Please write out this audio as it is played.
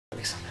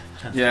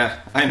Yeah,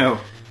 I know.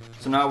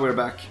 So now we're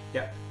back.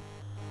 Yeah.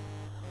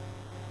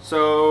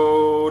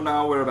 So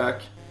now we're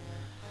back.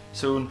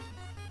 Soon.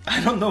 I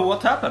don't know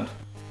what happened.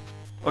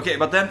 Okay,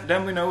 but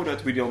then we know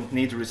that we don't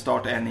need to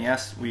restart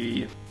NES.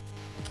 We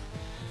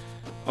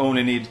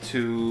only need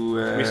to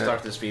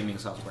restart the streaming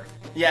software.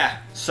 Yeah.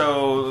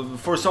 So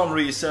for some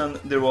reason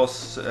there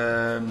was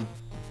yeah,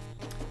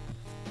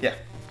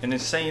 an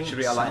insane. Should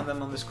we align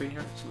them on the screen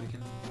here so we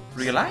can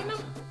realign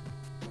them?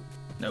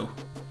 No.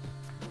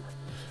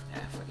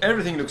 Yeah,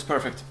 everything looks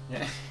perfect.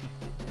 Yeah.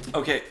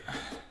 Okay.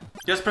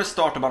 Just press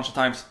start a bunch of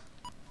times.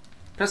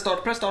 Press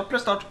start, press start,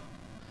 press start.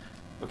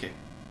 Okay.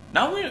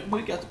 Now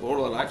we get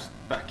all our lives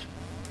back.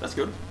 That's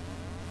good.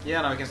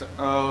 Yeah, now we can start.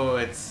 Oh,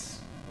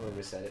 it's... We'll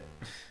reset it.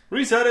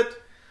 Reset it!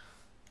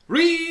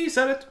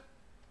 Reset it!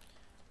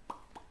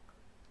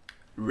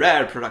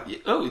 Rare product.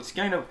 Oh, it's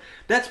kind of...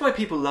 That's why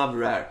people love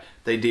Rare.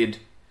 They did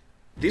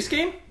this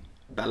game,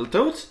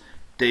 Battletoads.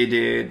 They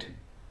did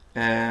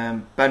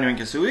Banjo and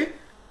Kazooie.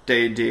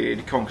 They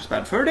did Conker's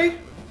Bad Fur Day.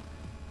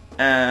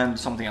 And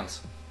something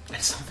else.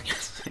 And something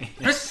else.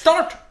 Press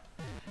start!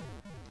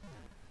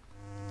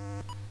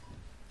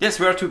 Yes,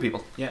 we are two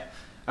people. Yeah,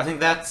 I think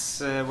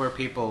that's where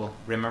people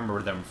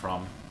remember them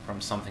from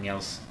something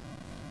else.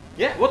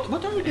 Yeah,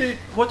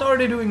 what are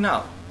they doing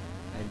now?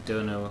 I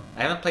don't know.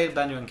 I haven't played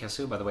Banjo and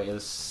Kazooie, by the way.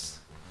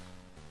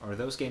 Are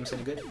those games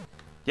any good?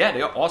 Yeah,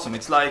 they are awesome.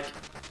 It's like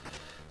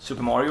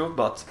Super Mario,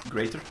 but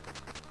greater.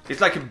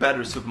 It's like a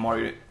better Super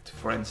Mario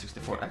for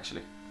N64,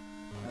 actually.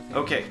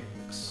 Okay.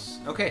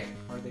 Okay,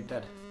 are they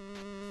dead?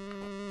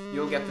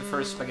 You'll get the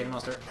first Spaghetti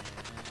Monster.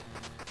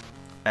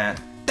 And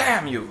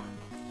damn you!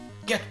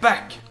 Get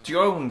back to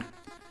your own.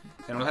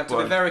 And we'll have to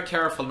be very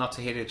careful not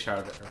to hit each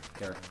other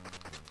there.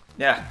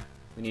 Yeah.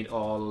 We need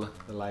all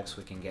the lives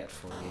we can get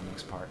for the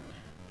next part.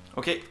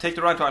 Okay, take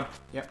the right one.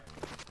 Yep.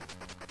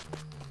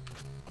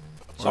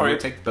 Sorry. We'll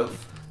take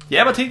both.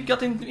 Yeah, but he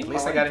got in. At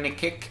least I got in a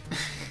kick.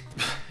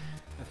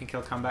 I think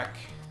he'll come back.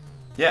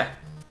 Yeah.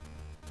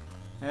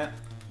 Yeah.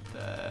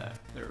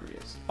 There he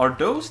is. Are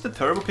those the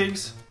Turbo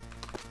Pigs?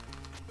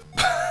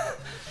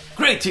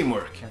 Great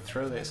teamwork. Can I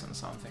throw this on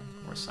something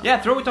or something? Yeah,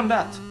 throw it on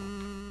that.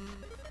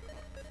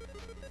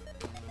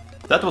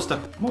 That was the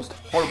most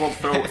horrible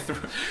throw.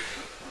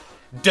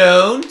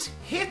 Don't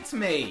hit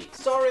me!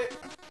 Sorry,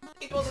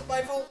 it wasn't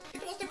my fault.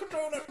 It was the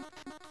controller.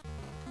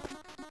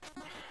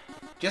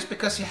 Just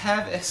because you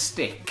have a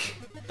stick,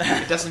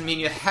 it doesn't mean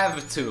you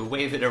have to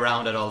wave it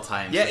around at all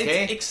times. Yeah,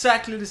 okay? It's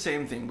exactly the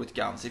same thing with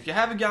guns. If you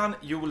have a gun,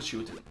 you will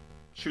shoot it.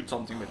 Shoot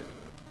something with it.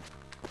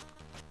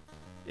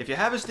 If you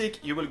have a stick,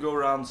 you will go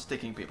around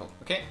sticking people.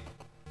 Okay.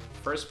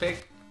 First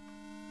pick.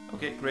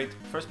 Okay, great.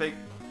 First pick.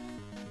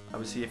 I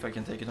will see if I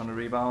can take it on the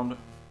rebound.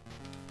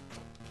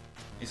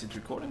 Is it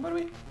recording, by the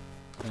way?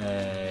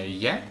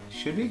 Yeah,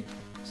 should be.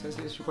 Says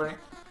it's recording.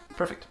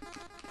 Perfect.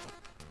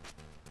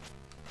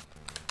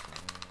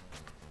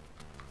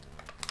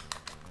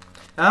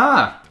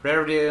 Ah!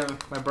 Rare,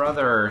 my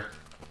brother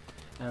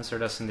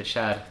answered us in the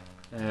chat.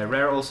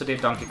 Rare also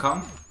did Donkey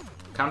Kong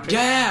Country.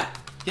 Yeah!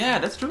 Yeah,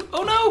 that's true.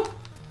 Oh no!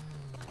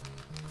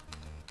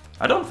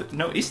 I don't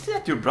know. Is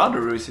that your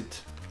brother or is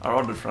it our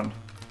other friend?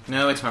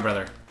 No, it's my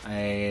brother.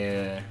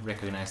 I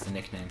recognize the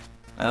nickname.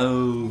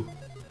 Oh.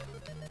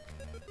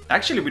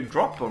 Actually, we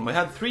dropped one. We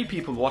had 3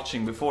 people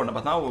watching before,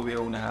 but now we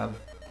only have...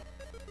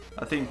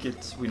 I think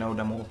we know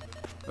them all.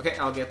 Okay,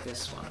 I'll get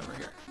this one over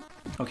here.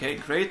 Okay,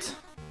 great.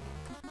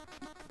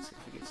 Let's see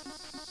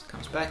if it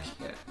comes back.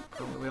 Yeah,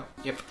 probably will.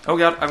 Yep. Oh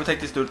god, I will take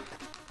this dude.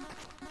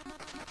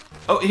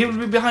 Oh, he will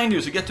be behind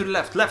you, so get to the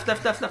left. Left,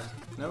 left, left, left.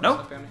 No? No? It's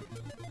not behind me.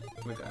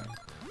 We got him.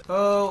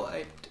 Oh,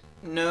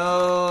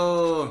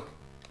 no!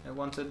 I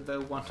wanted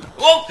the one.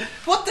 Oh!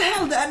 What the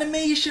hell? The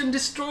animation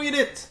destroyed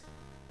it!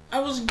 I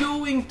was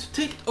going to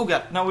take... Oh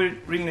god, now we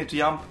really need to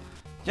jump.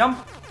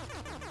 Jump!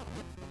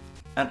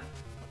 And...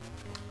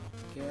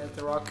 Get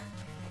the rock.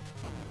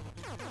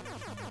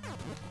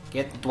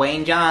 Get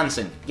Dwayne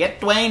Johnson.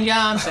 Get Dwayne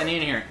Johnson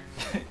in here.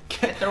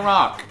 Get the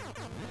rock.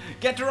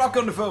 Get the rock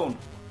on the phone.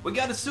 We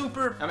got a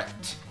super... I mean,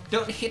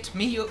 don't hit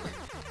me, you...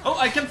 Oh,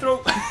 I can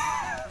throw...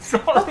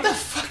 Sorry. What the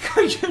fuck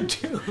are you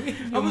doing,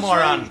 you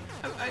moron?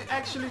 I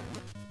actually...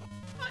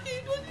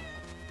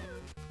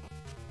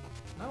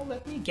 Now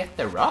let me get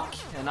the rock,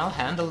 and I'll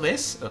handle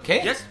this,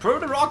 okay? Yes, throw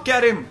the rock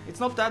at him.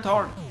 It's not that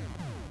hard.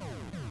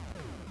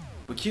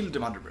 We killed the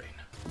mother brain.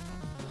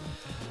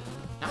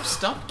 Now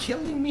stop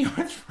killing me or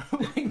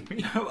throwing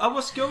me. I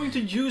was going to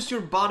use your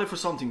body for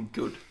something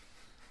good.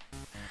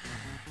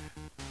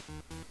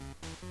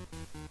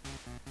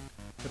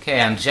 Okay,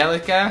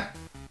 Angelica.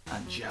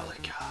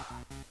 Angelica.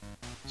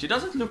 She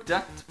doesn't look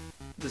that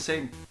the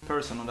same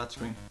person on that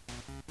screen.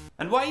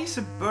 And why is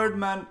a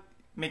Birdman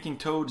making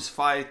Toads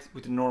fight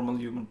with a normal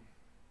human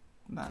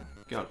man?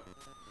 Girl.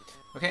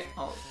 Okay,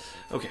 I'll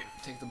Okay.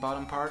 take the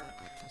bottom part,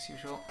 as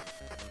usual.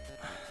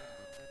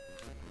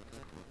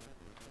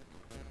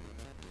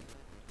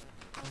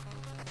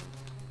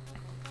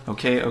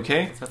 Okay,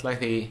 okay. That's like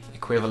the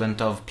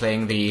equivalent of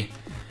playing the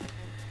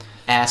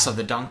ass of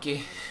the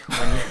donkey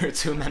when you're a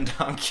two-man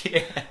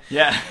donkey.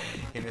 Yeah.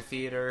 in a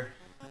theater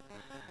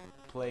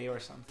play or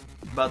something.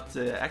 But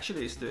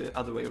actually it's the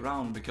other way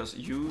around, because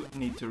you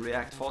need to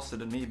react faster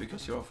than me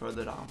because you're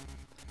further down.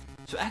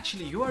 So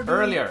actually you are doing...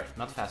 Earlier,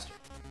 not faster.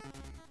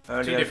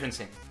 Earlier. Two different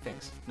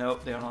things. No,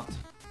 they are not.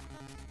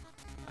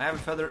 I have a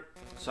feather,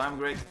 so I'm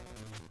great.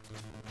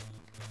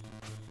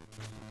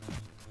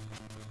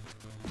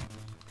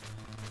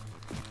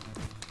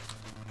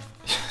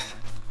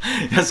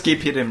 Just keep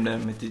hitting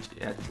them with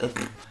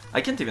the... I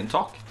can't even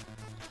talk.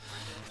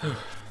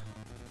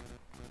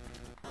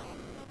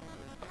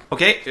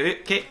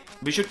 Okay,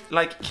 we should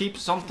like keep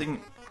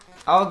something.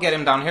 I'll get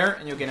him down here,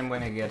 and you get him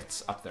when he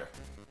gets up there.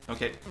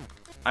 Okay,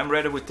 I'm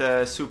ready with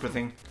the super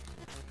thing.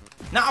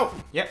 Now!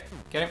 Yep,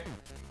 get him.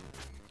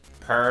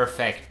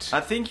 Perfect.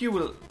 I think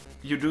you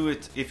do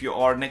it if you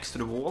are next to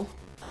the wall.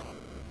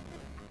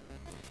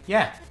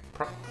 Yeah.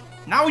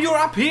 Now you're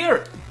up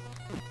here!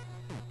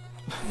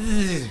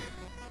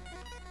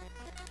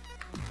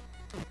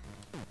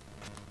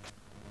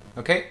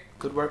 Okay,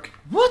 good work.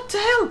 What the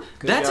hell?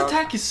 Good That job.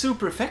 attack is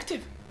super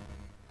effective.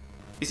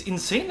 It's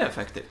insanely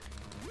effective.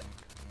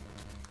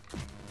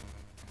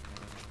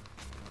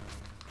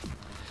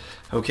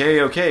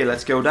 Okay,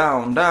 let's go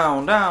down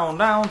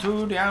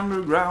to the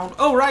underground.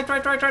 Oh, right.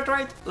 Left.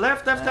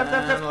 Left.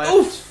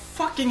 Oh,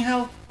 fucking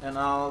hell. And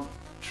I'll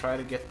try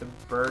to get the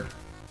bird.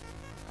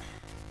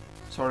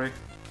 Sorry,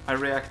 I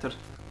reacted.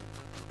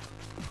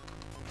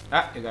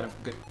 Ah, you got him.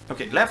 Good.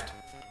 Okay, left,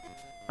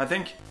 I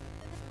think.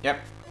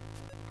 Yep.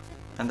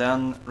 And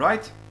then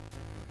right.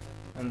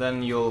 And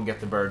then you'll get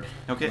the bird.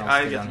 Okay, And I'll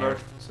I stay get down the bird.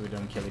 here so we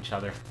don't kill each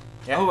other.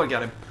 Yeah. Oh, I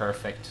got him.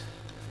 Perfect.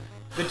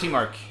 Good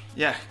teamwork.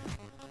 Yeah.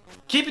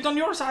 Keep it on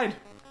your side.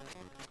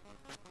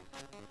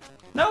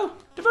 No,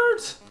 the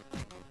birds.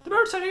 The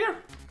birds are here.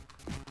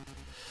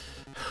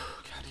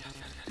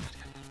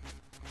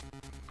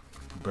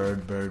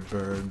 Bird Bird.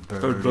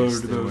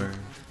 is the word.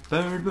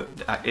 Bird.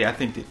 I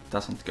think it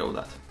doesn't go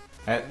that.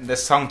 The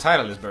song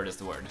title is Bird is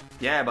the word.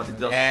 Yeah, but it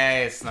does. Yeah,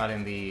 it's not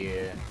in the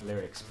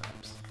lyrics,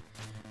 perhaps.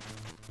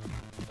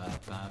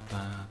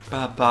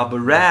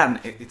 Ran.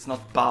 It's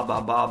not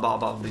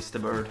ba. This the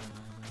bird.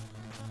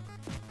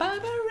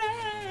 Baba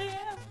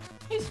ran.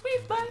 He's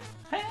with my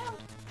hand.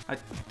 I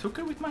took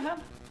her with my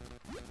hand.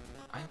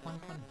 I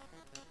want one.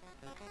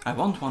 I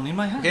want one in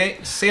my hand. Okay,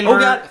 silver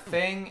God.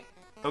 thing.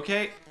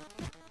 Okay.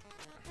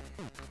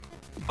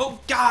 Oh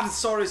God!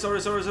 Sorry.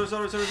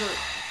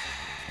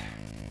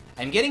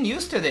 I'm getting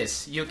used to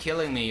this. You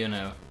killing me, you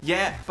know.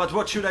 Yeah, but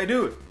what should I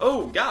do?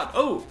 Oh God!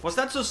 Oh, was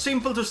that so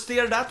simple to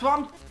steer that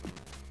one?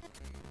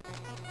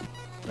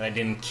 But I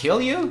didn't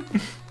kill you?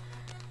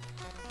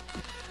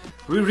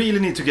 We really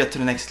need to get to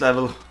the next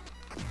level.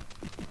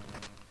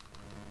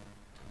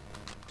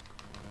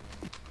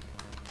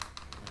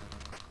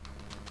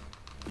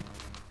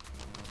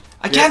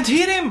 I can't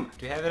hit him!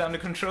 Do you have it under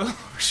control?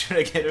 Or should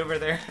I get over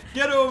there?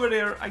 Get over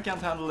there! I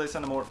can't handle this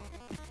anymore.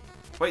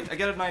 Wait, I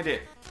got an idea.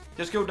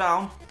 Just go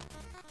down.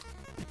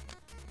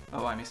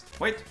 Oh, I missed.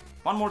 Wait,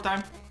 one more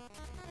time.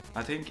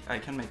 I think I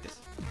can make this.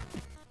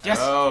 Yes!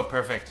 Oh,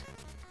 perfect.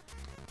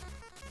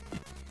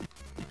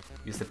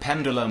 Use the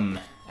pendulum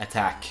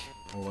attack,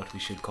 or what we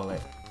should call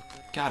it.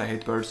 God, I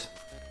hate birds.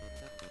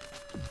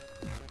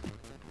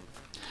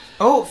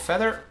 Oh,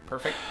 feather.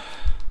 Perfect.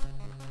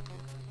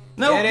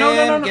 No, Get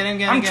no. him, get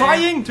him, I'm get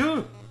trying him.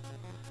 to.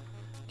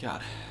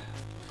 God.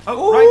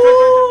 Oh, right.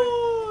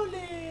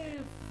 Holy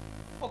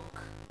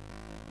fuck.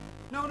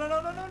 No. I'm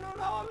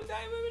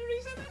dying.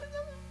 Reset.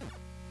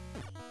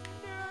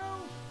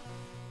 No.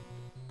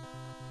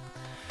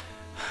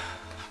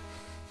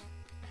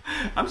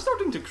 I'm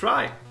starting to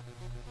cry.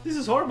 This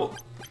is horrible.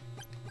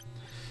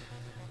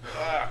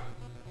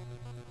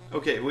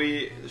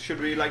 Okay, should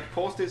we like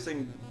pause this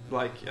and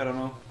like I don't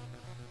know.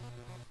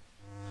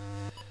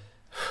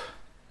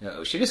 No,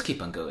 we should just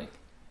keep on going.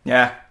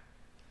 Yeah.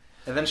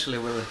 Eventually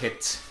we'll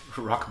hit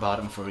rock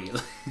bottom for real.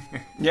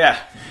 Yeah.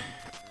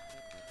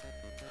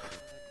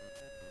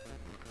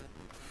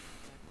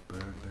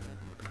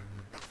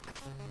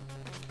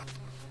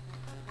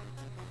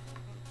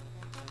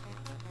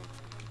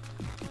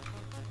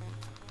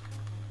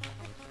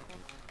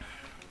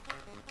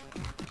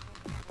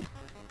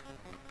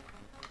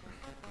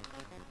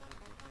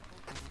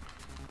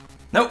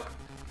 No.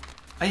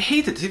 I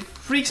hate it. It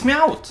freaks me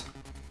out.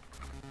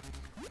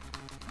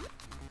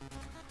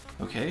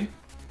 Okay.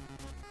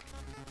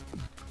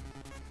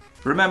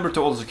 Remember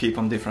to also keep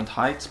on different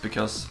heights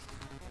because...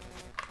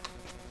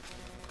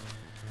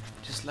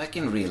 Just like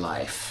in real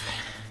life.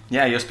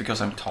 Yeah, just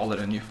because I'm taller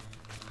than you.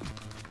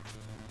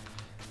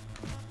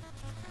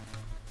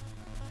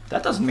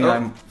 That doesn't mean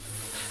I'm...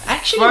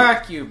 Actually...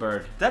 Fuck you,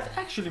 bird. That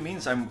actually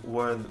means I'm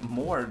worth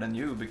more than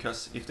you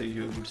because if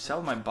you would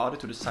sell my body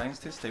to the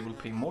scientists, they will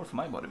pay more for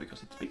my body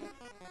because it's bigger.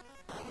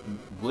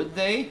 Would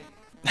they?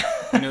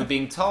 You know,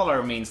 being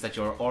taller means that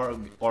your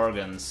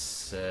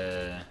organs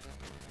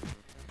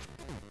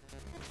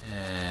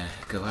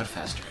go out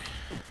faster.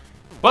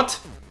 What?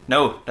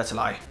 No, that's a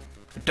lie.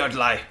 A dirty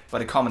lie by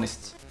the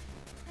communists.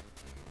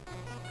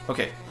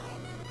 Okay.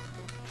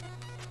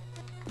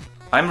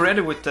 I'm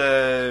ready with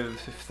the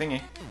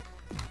thingy.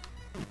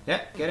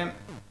 Yeah, get him.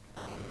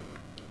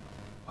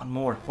 One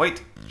more.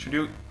 Wait, should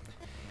you...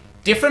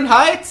 Different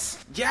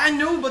heights? Yeah, I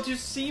know, but you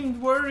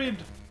seemed worried.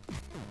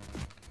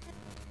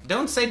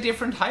 Don't say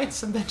different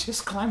heights and then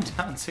just climb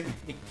down to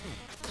me.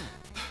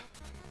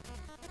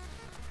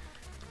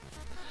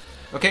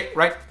 Okay,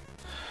 right.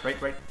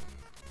 Right.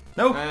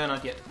 No.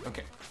 Not yet.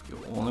 Okay. You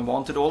only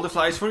wanted all the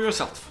flies for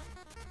yourself.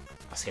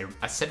 I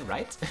said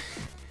right.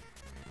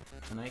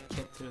 And I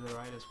kept to the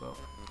right as well.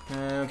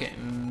 Okay,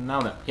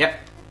 now then. Yep.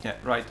 Yeah,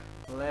 right.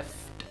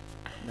 Left.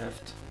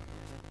 Left.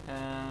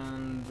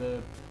 And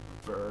the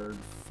bird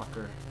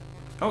fucker.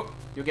 Oh,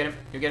 you get him.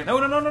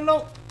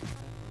 No.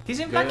 He's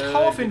in like Good.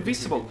 half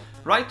invisible.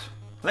 Right,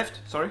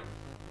 left, sorry.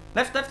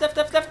 Left.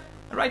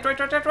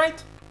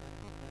 Right.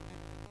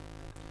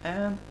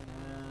 And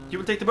you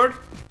will take the bird?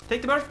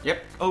 Take the bird?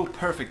 Yep. Oh,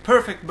 perfect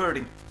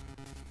birding.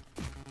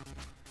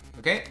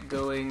 Okay,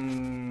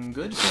 going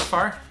good so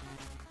far.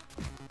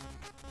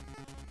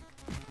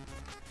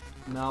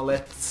 Now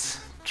let's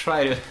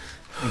try to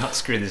not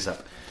screw this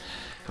up.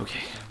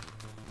 Okay.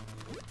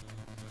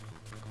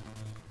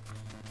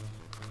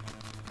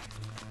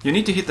 You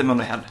need to hit them on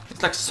the head.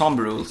 It's like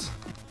zombie rules.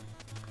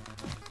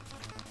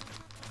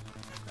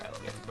 I'll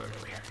get the bird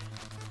over here.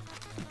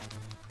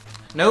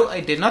 No, I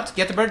did not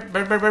get the bird.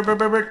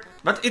 Bird.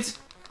 But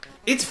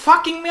it's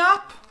fucking me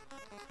up!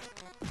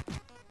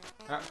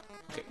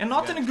 Okay. And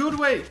not in a good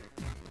way.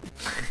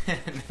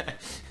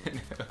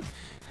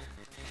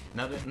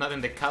 No. Not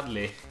in the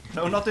cuddly.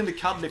 No, not in the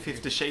cuddly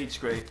 50 Shades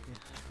Grey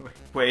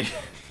way.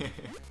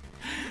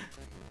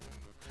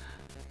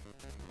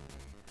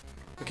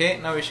 Okay,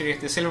 now we should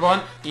get the silver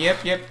one.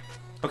 Yep.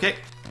 Okay.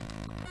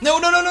 No.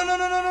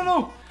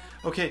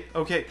 Okay.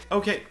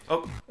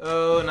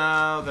 Oh,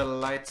 now the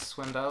lights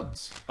went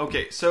out.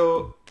 Okay,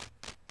 so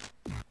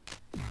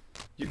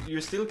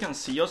you still can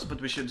see us, but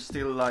we should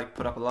still like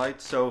put up a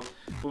light. So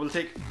we will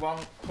take one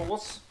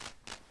pause,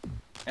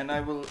 and I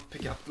will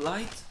pick up the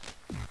light.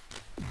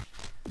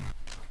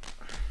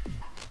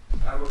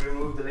 I will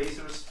remove the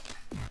lasers.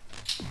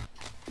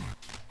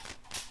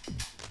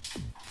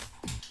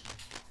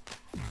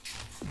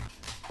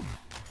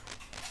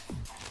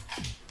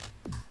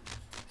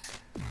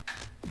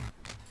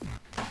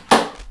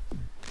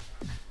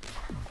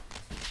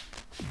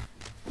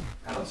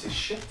 I don't see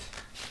shit.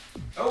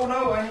 Oh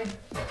no, I need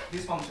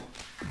this one too.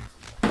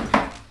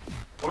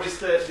 Or is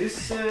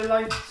this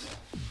light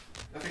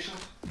efficient?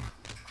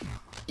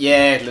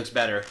 Yeah, it looks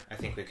better. I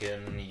think we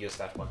can use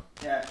that one.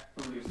 Yeah,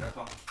 we'll use that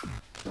one.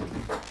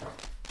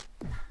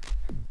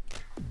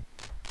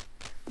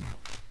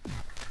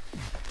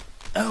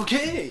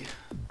 Okay.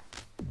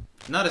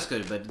 Not as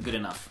good, but good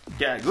enough.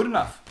 Yeah, good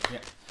enough. Yeah.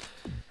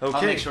 Okay.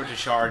 I'll make sure to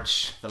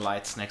charge the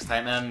lights next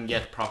time and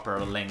get proper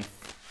length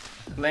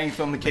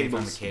on the cables.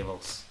 on the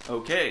cables.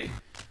 Okay.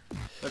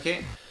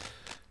 Okay.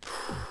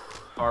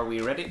 Are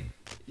we ready?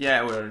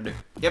 Yeah, we're ready.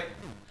 Yep.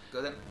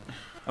 Go then.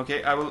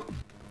 Okay, I will...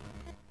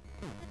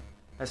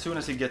 As soon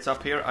as he gets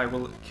up here, I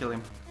will kill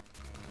him.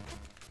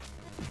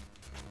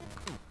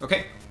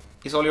 Okay.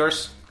 He's all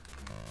yours.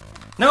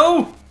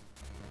 No!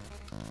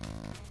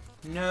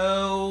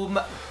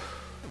 No.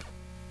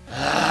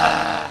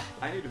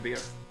 I need a beer.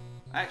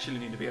 I actually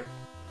need a beer.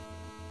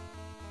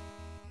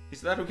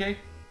 Is that okay?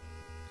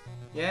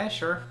 Yeah,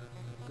 sure.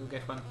 Go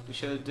get one. We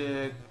should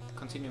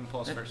continue and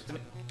pause first.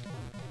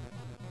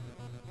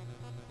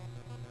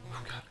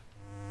 Oh god.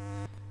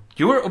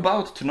 You were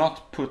about to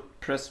not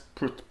press.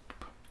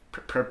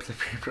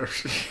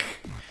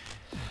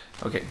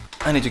 Okay,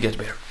 I need to get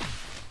beer.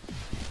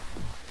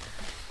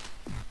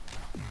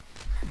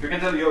 You can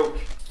tell Yoke.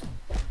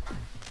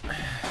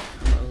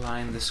 I'll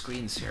align the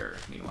screens here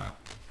meanwhile.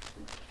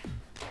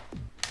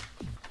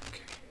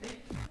 Okay.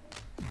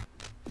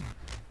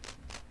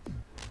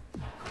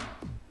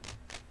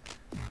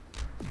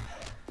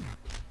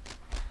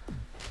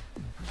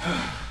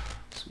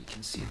 So we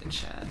can see the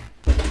chat.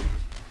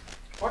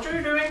 What are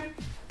you doing?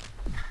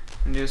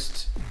 I'm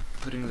just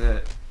putting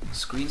the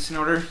screens in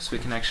order so we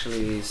can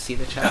actually see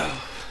the chat.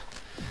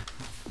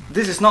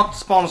 This is not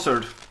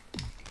sponsored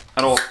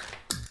at all.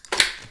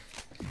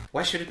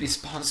 Why should it be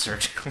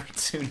sponsored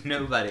to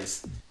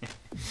nobody's?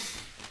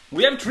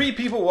 We have 3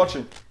 people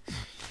watching.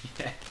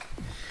 Yeah.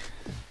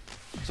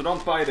 So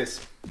don't buy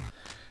this.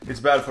 It's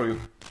bad for you.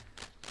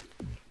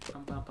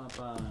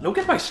 Look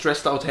at my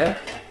stressed out hair.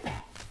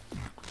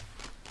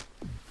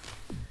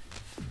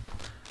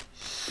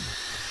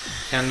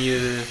 Can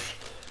you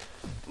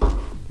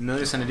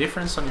notice any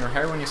difference on your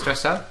hair when you're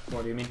stressed out?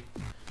 What do you mean?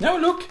 No,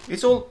 look,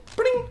 it's all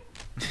bling.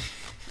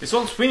 It's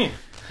all swingy.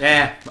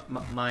 Yeah,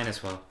 mine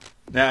as well.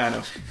 Yeah, I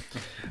know.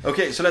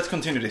 Okay, so let's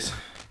continue this.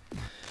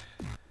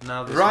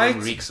 Now this Right.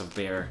 one reeks of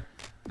beer.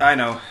 I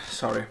know,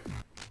 sorry.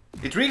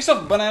 It reeks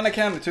of banana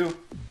candy too.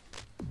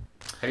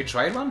 Have you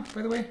tried one,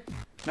 by the way?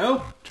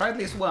 No? Try at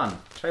least one.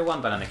 Try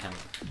one banana candy.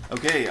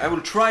 Okay, I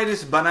will try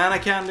this banana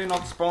candy,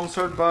 not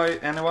sponsored by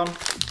anyone.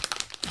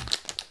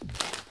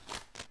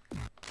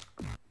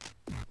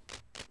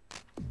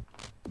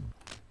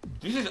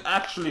 This is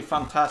actually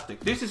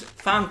fantastic. This is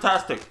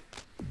fantastic.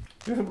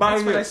 You should buy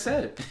That's what I this.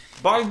 said.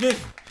 Buy this.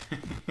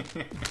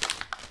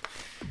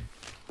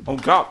 Oh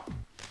god.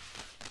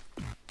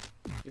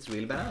 It's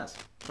really badass.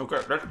 Okay,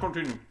 let's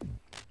continue.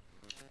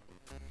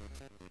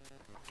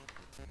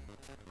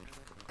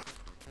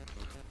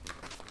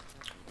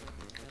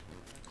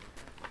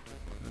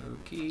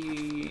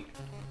 Okay.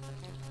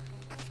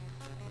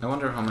 I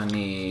wonder how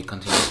many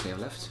continues we have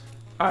left.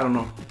 I don't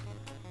know.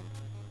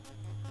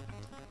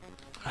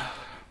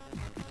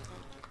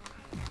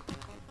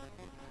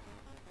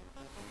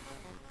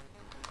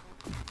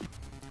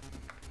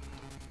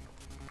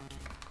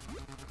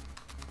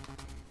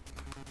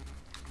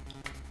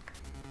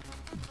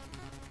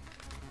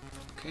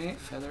 Okay,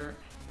 feather.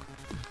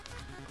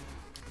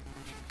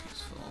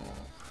 Useful.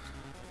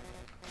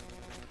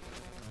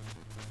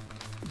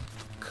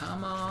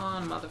 Come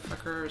on,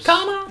 motherfuckers.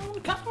 Come on,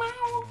 come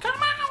on,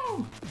 come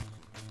on!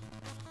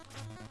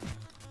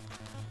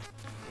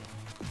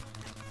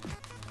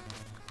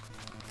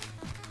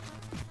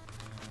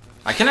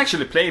 I can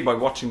actually play by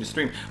watching the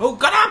stream. Oh,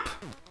 got up!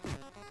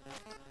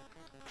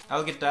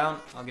 I'll get down.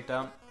 I'll get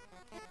down.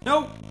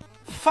 No!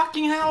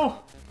 Fucking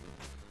hell!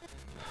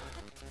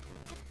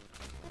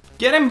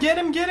 Get him, get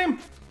him, get him!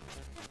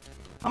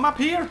 I'm up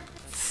here!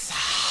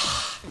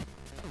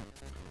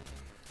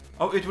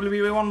 Oh, it will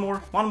be one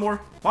more, one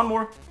more, one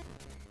more.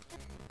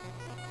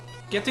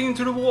 Getting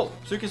into the wall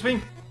so you can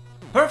swing.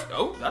 Perfect!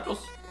 Oh, that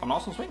was an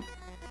awesome swing.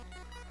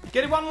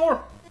 Get it one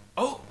more!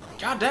 Oh,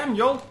 goddamn,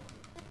 Joel!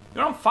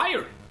 You're on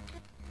fire!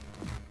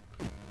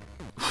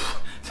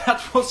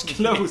 That was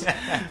close.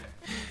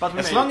 But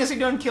As long as you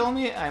don't kill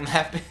me, I'm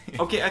happy.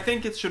 Okay, I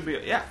think it should be...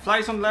 Yeah,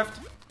 flies on the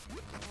left.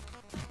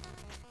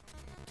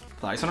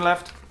 Flies on the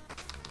left.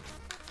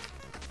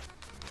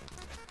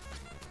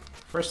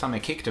 First time I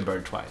kicked a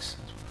bird twice.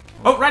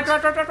 Oh, right.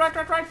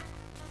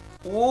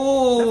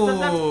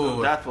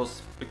 Oh, That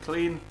was a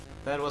clean...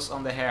 that was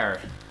on the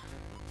hair.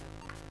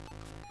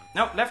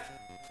 No, left.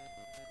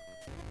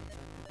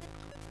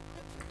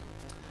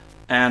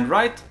 And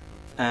right.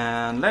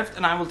 And left.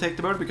 And I will take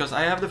the bird because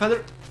I have the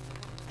feather.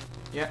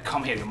 Yeah.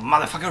 Come here, you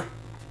motherfucker.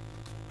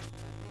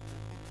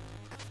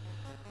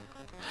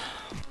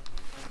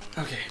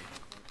 Okay.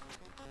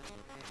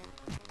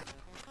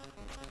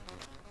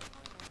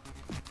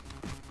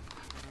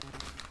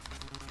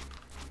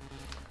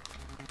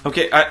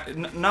 Okay,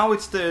 now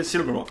it's the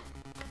silver one.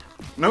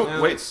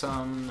 No, wait.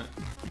 Some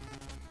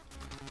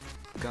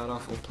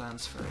god-awful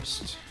plans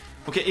first.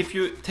 Okay, if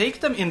you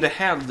take them in the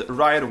head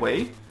right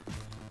away,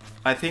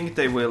 I think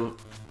they will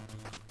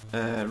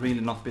really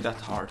not be that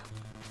hard.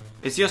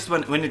 It's just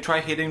when you try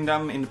hitting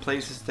them in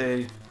places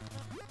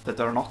that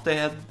are not the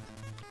head,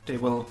 they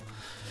will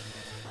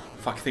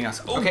fuck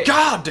things. Oh okay,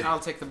 god! I'll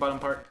take the bottom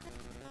part.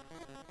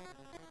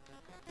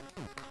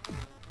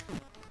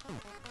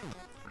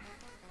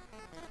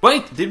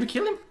 Wait, did we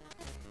kill him?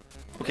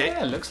 Okay.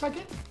 Yeah, looks like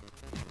it.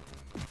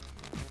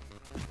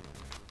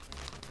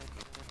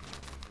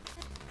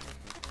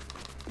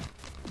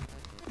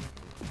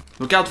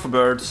 Look out for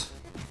birds.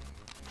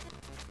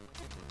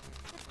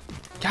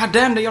 God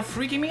damn, they are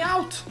freaking me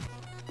out!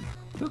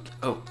 Look.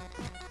 Oh.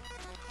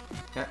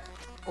 Yeah.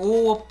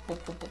 Oh.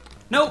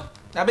 No!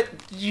 That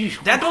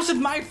That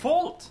wasn't my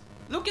fault!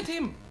 Look at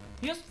him!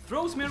 He just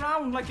throws me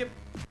around like a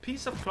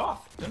piece of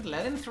cloth. Don't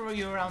let him throw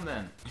you around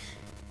then.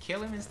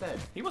 Kill him instead.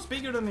 He was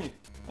bigger than me.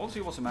 Also,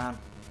 he was a man.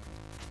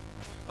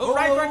 Oh,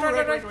 right. right.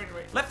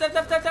 Left.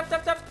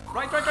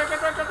 Right.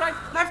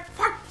 Left.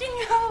 Fucking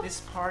hell! This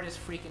part is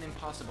freaking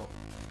impossible.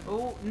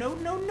 Oh, no.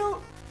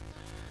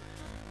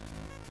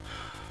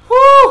 Woo!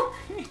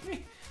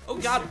 Oh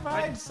We god.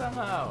 survived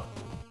somehow.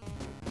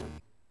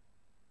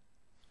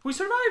 We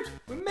survived!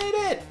 We made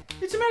it!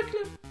 It's a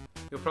miracle!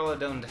 You probably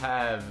don't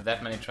have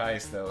that many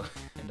tries though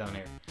down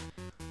here.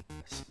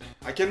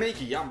 I can make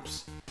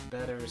jumps.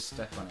 Better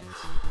step on it.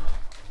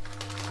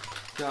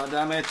 God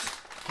damn it.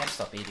 Can't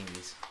stop eating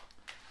these.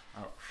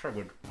 Oh, sure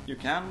would. You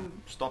can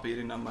stop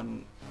eating them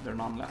when there are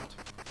none left.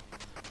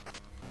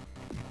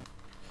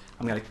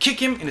 I'm gonna kick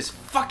him in his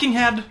fucking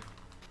head!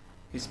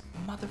 His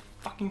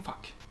motherfucking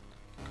fuck.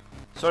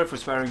 Sorry for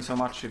swearing so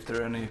much if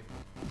there are any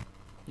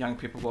young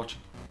people watching.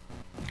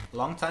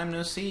 Long time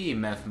no see,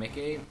 Meth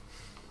Mickey.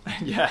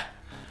 Yeah.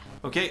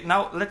 Okay,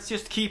 now let's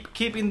just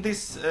keep in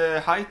this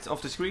height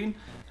of the screen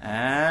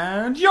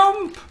and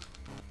jump!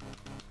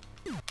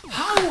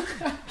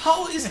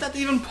 How is that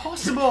even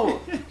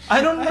possible?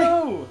 I don't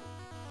know!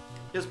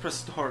 Just press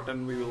start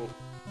and we will...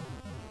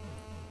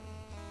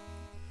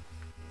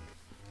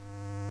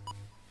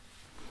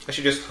 I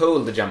should just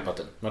hold the jump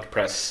button, not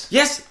press.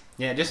 Yes!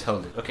 Yeah, just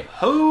hold it. Okay.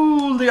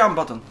 Hold the jump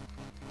button.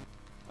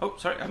 Oh,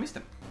 sorry, I missed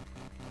him.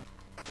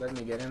 Let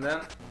me get in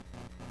then.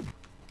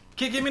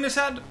 Kick him in his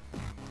head.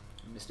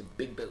 Mr.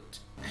 Big Boat.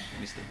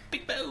 Mr.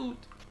 Big Boat.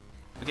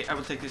 Okay, I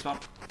will take this one.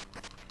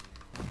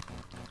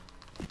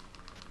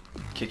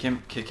 Kick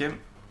him.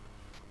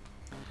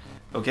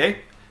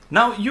 Okay,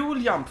 now you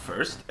will jump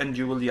first, and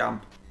you will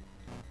jump.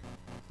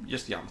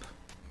 Just jump.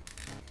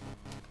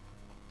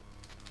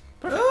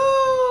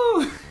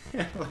 Ooh!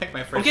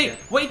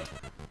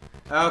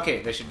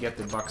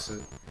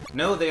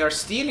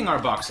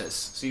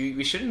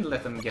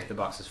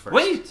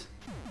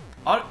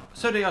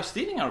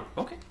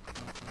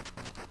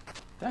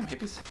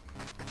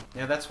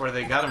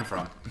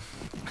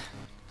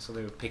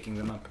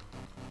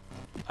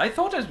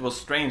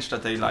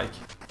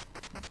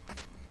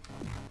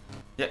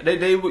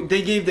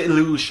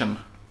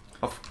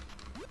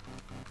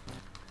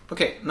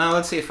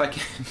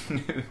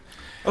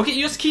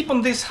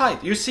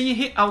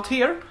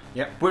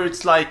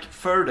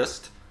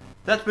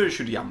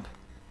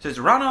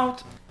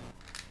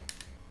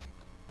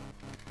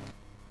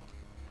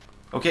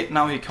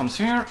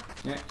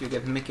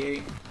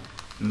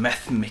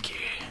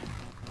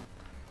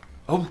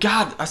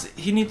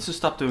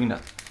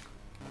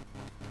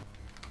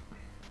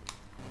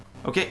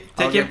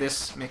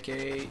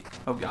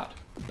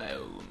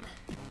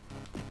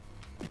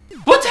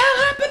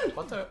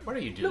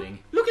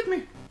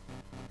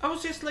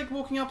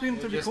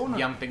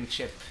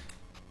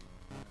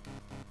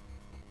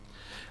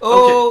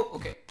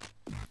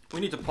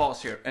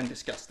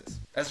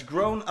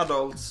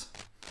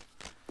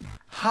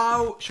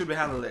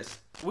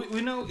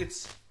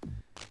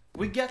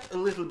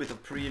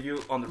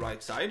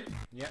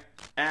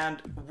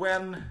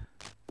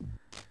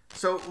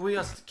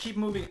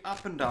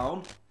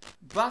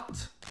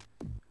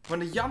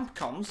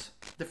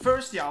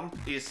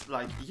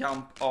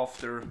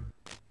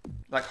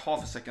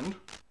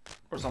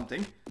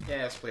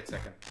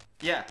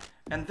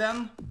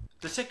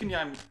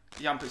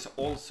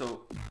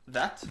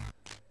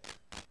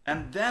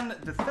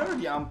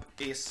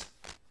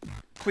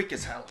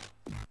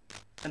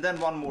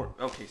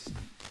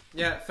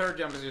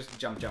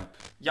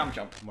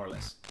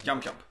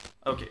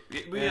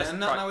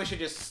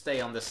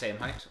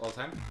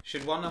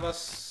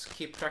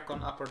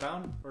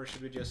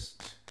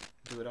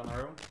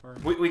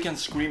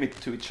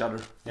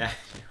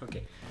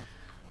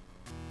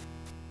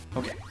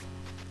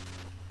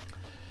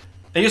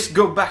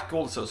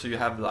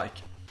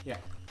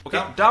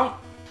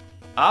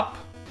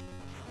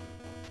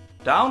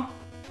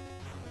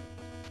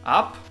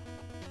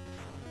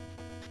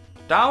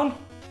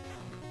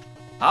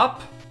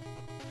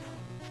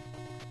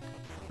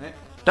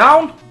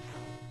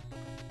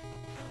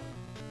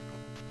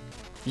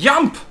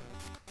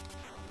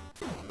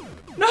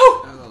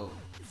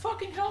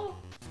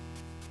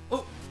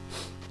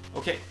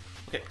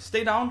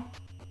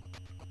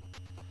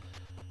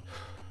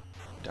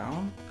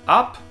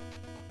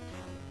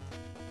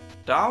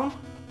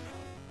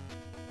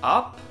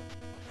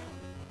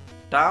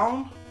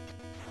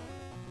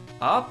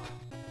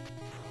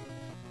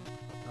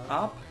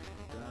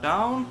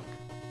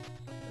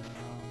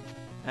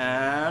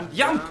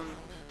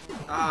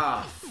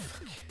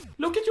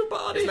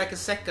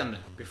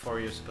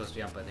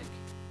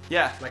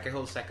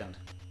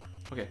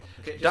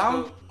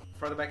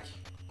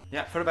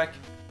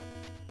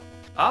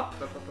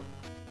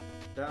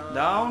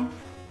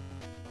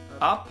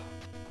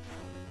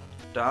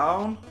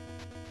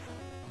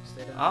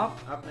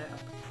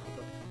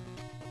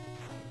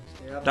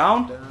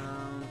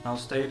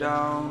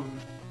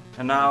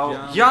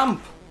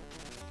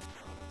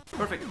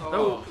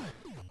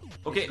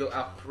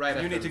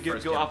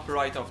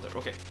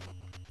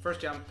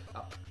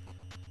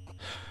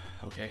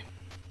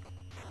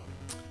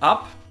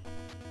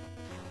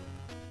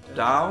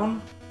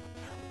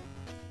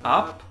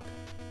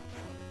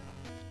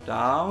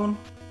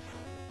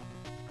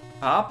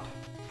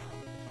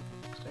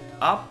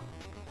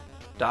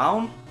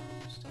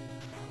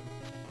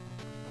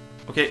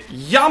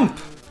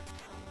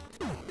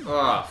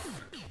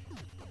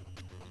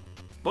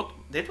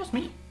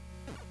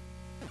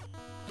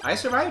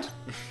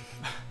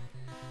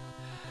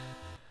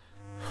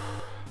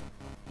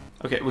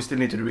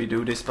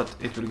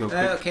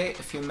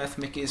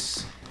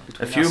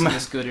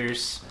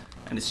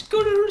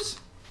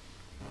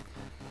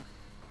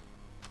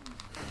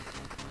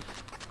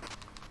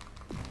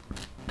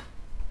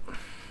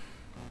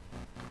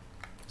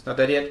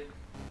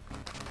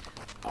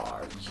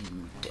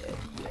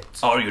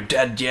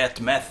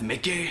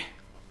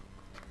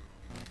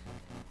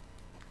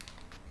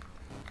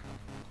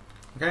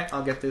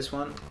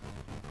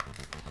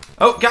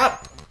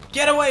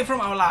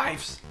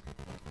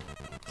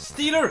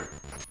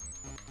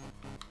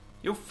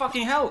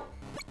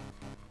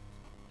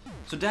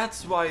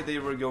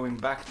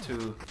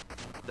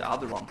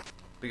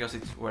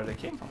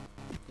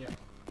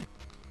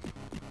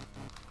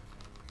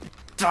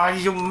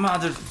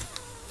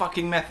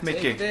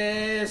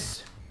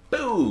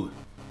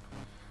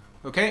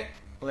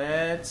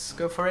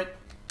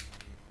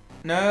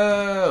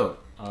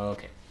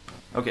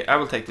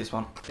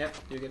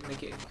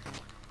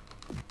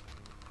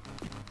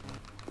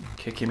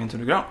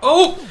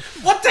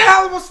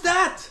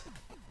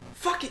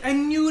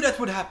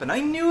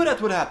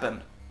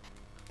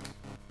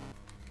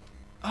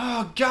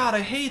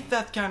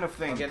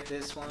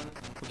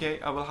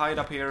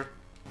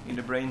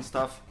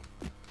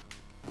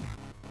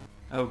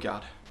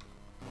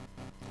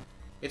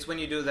 It's when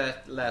you do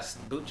that last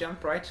boot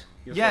jump, right?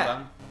 You Yeah. fall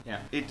down. Yeah.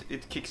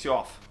 It kicks you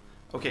off.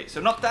 Okay, so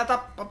not that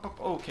up, up, up.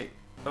 Okay,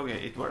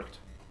 okay, it worked.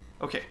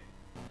 Okay,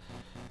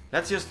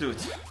 let's just do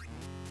it.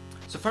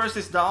 So first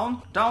is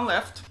down, down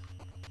left,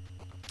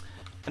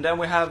 and then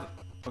we have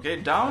okay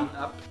down, And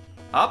up.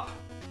 up,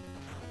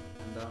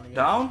 And down again.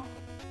 down,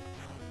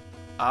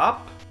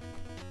 up,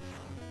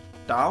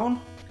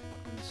 down.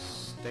 And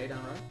stay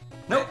down, right?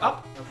 No, Okay,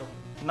 up.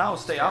 Up. Now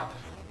stay Yeah. up.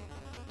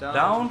 Down.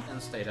 Down.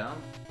 And stay down.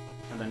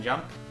 And then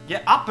jump.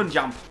 Yeah, up and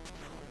jump.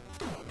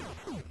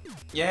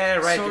 Yeah,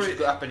 right. You Sorry. should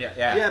go up and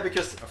yeah. Yeah,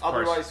 because Of course.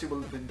 otherwise you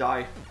will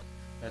die.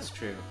 That's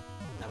true.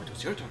 Now it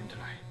was your turn to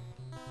die.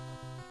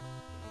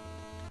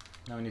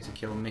 Now we need to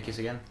kill Mickey's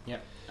again. Yeah.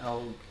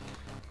 I'll.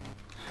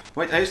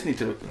 Wait, I just need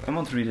to. I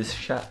want to read this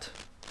chat.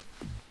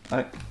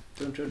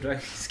 Don't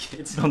drag these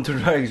kids. Don't do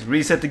drugs.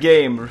 Reset the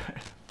game.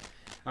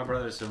 My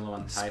brother's the only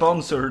one.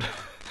 Sponsored.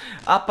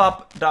 Up,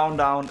 up, down,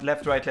 down,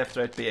 left, right,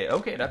 BA.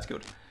 Okay, that's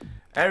good.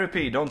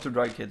 RP, don't do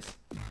drugs, kids.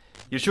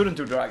 You shouldn't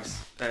do drugs.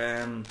 If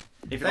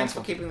you Thanks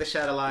don't- for keeping the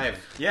chat alive.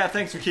 Yeah,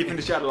 thanks for keeping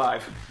the chat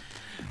alive.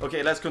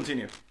 Okay, let's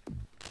continue.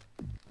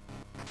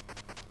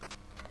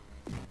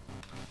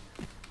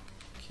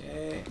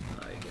 Okay.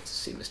 Now you get to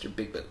see Mr.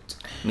 Big Boot.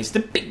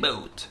 Mr. Big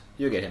Boat.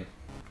 You get him.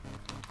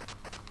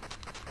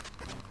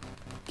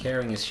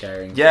 Caring is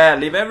sharing. Yeah,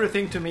 leave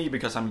everything to me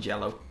because I'm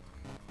yellow.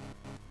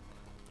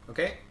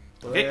 Okay.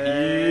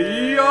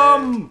 Okay,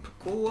 jump!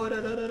 Cool.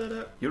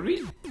 You're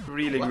really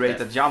What great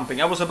the at jumping.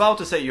 I was about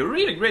to say you're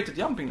really great at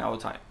jumping now,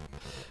 time.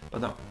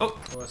 But no. Oh,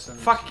 Wasn't-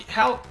 fuck,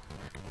 hell.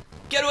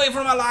 Get away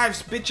from our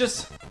lives,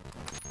 bitches.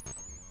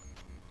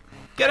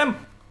 Get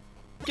him.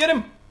 Get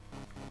him.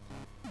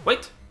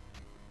 Wait.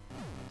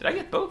 Did I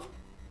get both?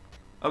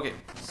 Okay.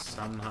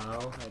 Somehow,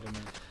 I don't know.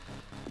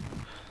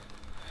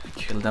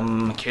 Kill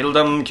them, kill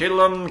them, kill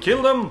them,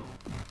 kill them.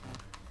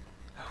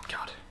 Oh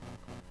god.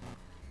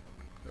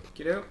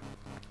 Okey-doke.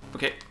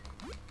 Okay.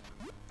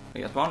 I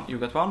got one, you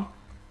got one.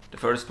 The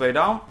first way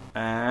down,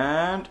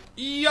 and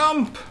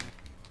jump!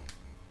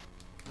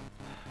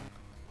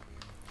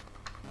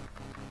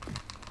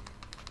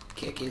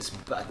 Kick his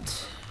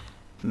butt.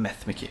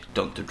 Meth Mickey,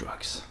 don't do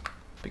drugs.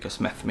 Because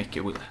Meth Mickey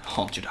will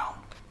haunt you down.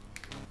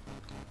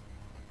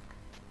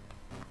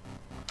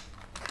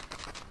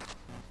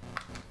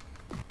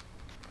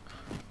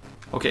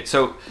 Okay,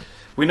 so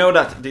we know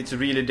that it's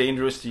really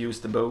dangerous to use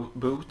the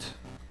boot.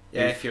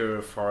 Yeah, if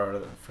you're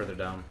further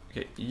down.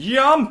 Okay,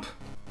 jump!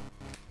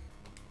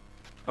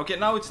 Okay,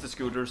 now it's the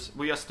scooters.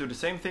 We just do the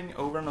same thing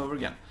over and over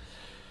again.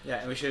 Yeah,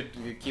 and we should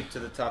keep to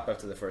the top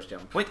after the first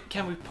jump. Wait,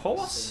 can we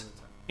pause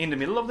in the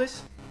middle of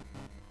this?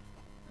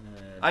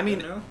 I mean,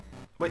 don't know.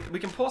 wait, we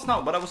can pause now,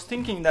 but I was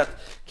thinking that,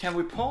 can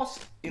we pause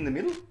in the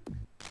middle?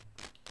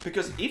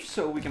 Because if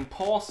so, we can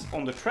pause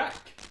on the track.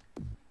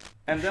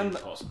 And then...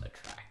 pause on the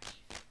track.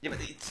 Yeah, but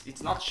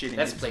it's not cheating.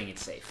 That's playing it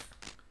safe.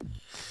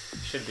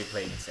 Should be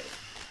playing it safe.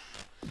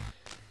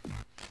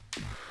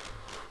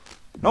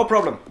 No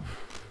problem.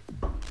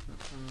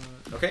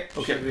 Okay,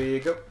 Okay. should we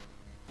go?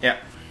 Yeah.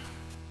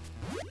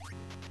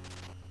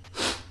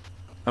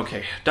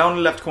 Okay, down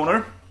the left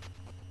corner.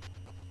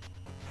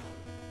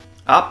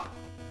 Up.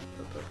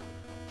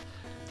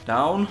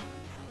 Down.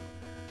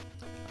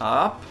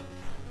 Up.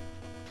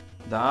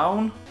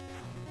 Down.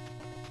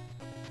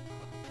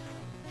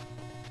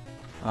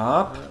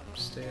 Up.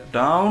 Stay up.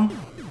 Down.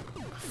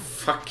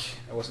 Fuck,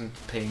 I wasn't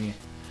paying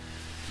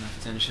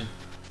enough attention.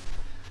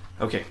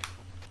 Okay.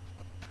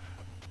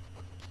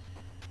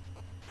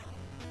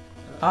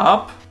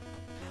 Up.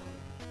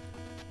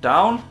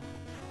 Down.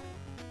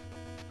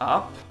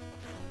 Up.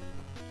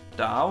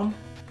 Down.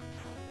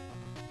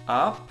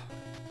 Up.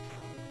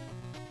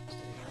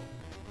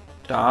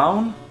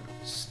 Down.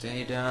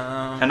 Stay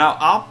down. And now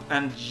up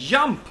and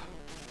jump.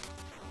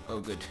 Oh,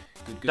 good.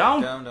 Good, good.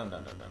 Down. Down, down,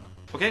 down, down, down.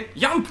 Okay,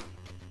 jump.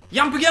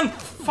 Jump again.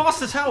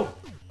 Fast as hell.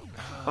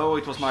 Oh,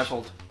 it was my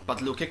fault.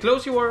 But look how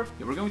close you were.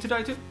 You were going to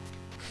die too.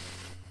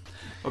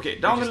 Okay,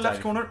 down in the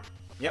left corner.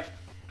 Yep.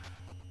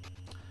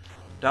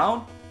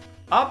 Down.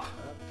 Up.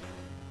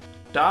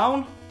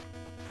 Down.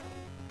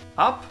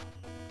 Up.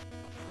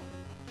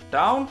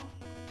 Down.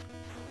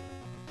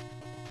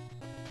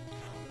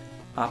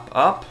 Up,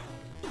 up.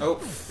 Oh,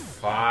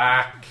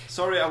 fuck.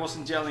 Sorry, I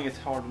wasn't yelling it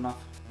hard enough.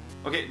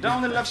 Okay,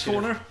 down in the left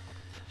corner.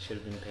 Should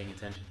have been paying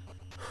attention.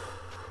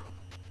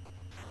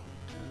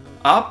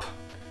 Up.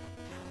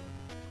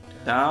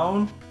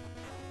 Down.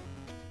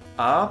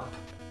 Up.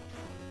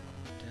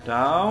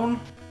 Down.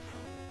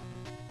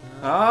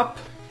 Up.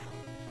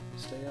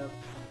 Stay up.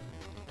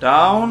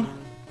 Down.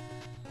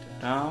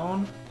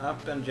 Down.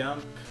 Up and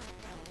jump.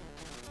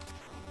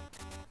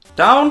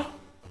 Down.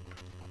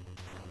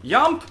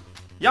 Jump.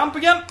 Jump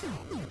again.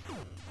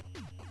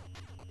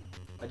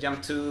 I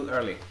jumped too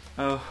early.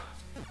 Oh.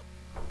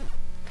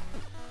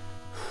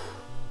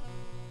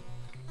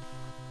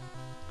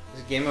 Is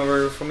it game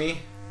over for me?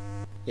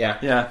 Yeah.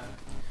 Yeah.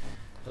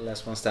 The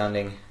last one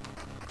standing.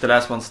 The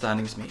last one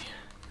standing is me.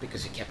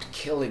 Because you kept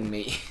killing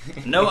me.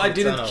 No, I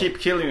didn't Tunnel. keep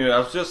killing you. I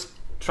was just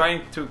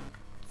trying to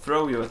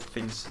throw you at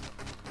things.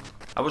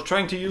 I was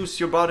trying to use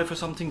your body for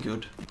something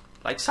good.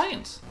 Like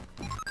science.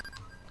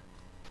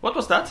 What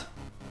was that?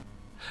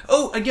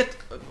 Oh, I get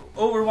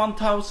over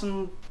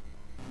 100,000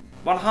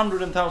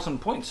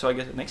 points, so I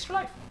get an extra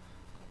life.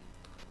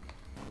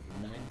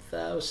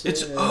 9,000.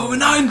 It's over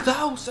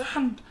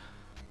 9,000!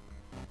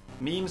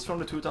 Memes from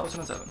the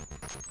 2007.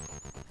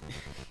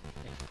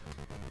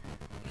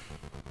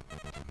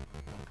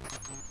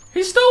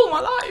 He stole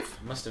my life!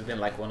 Must have been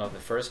like one of the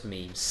first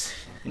memes.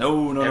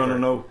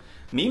 No.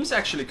 Memes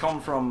actually come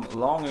from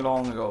long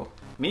ago.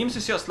 Memes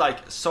is just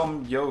like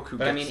some joke who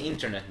But gets... I mean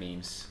internet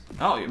memes.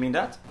 Oh, you mean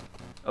that?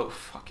 Oh,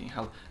 fucking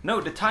hell.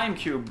 No, the Time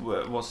Cube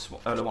was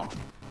the one.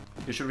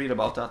 You should read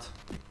about that.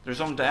 There's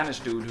some Danish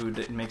dude who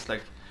makes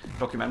like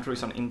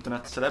documentaries on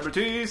internet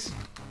celebrities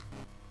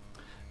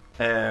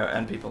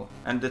and people.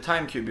 And the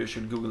Time Cube, you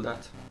should Google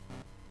that.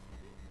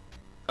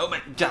 Oh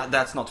my god,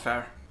 that's not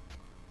fair.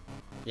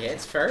 Yeah,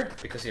 it's fair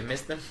because you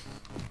missed them.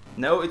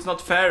 No, it's not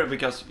fair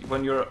because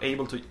when you're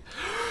able to...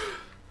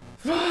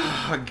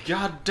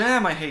 God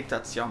damn, I hate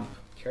that jump.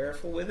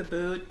 Careful with the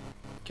boot.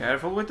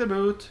 Careful with the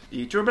boot.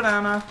 Eat your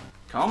banana.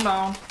 Calm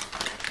down.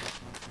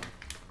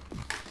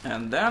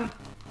 And then...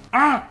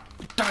 Ah!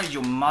 Die,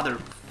 you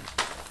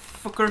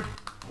motherfucker.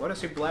 What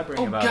is he blabbering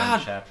Oh, about God.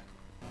 in chat?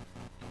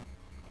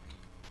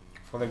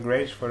 For the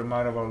grace, for the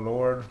might of our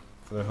Lord,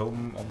 for the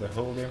home of the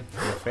holy,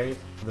 for the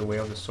faith, for the way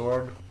of the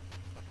sword,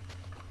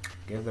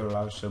 give their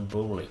lives a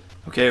bully.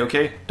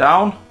 Okay.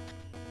 Down.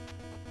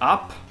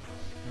 Up.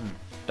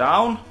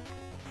 Down.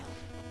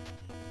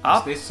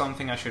 Up. Is this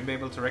something I should be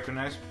able to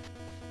recognize?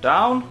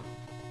 Down.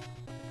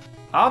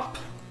 Up.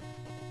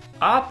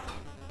 Up.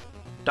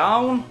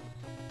 Down.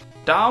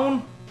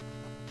 Down.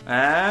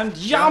 And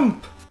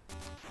jump.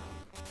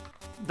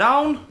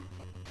 Down.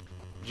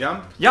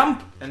 Jump.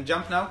 Jump. And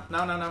jump now.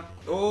 No.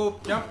 Oh,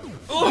 jump.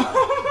 Oh,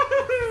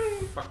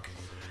 Fuck.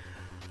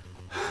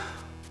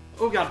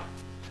 oh god.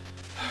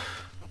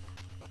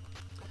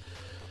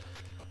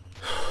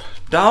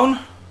 Down.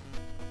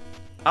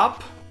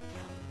 Up.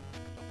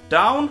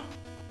 Down.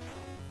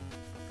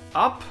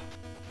 Up.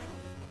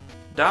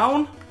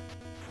 Down.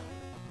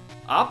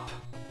 Up.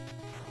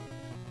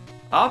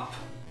 Up.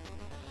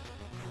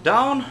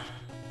 Down.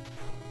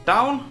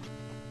 Down.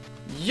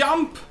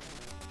 Jump.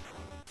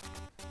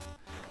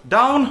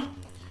 Down.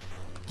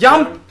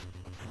 Jump.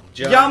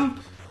 Jump.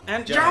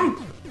 And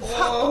jump.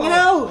 Oh,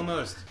 no.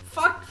 almost.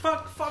 Fuck,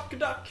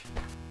 duck.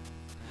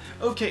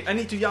 Okay, I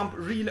need to jump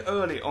really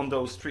early on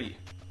those three.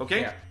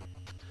 Okay? Yeah.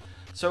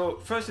 So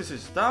first this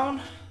is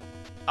down,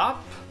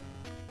 up,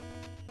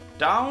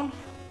 down,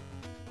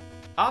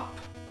 up,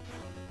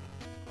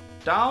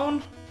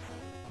 down,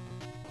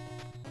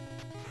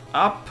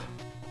 up,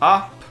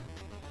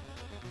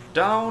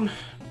 down,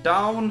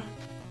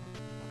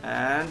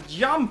 and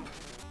jump.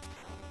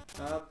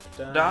 Up,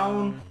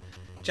 Down.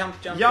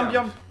 Jump.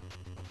 Jump.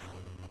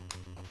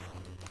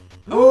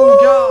 Oh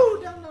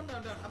god. Down.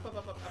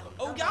 Up.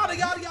 Oh god, I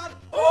got it.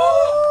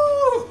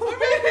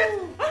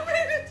 Oh! I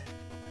made it!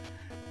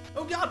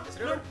 Oh god! Is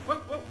it No. over?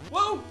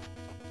 Whoa!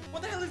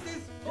 What the hell is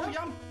this? Oh,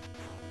 jump!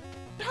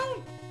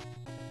 Down!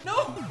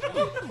 No!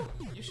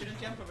 You shouldn't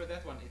jump over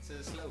that one. It's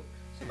a slope.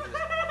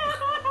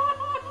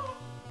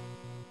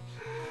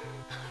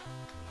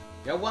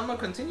 Yeah, one more.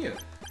 Continue.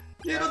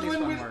 Yeah, At but least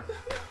when one we... more.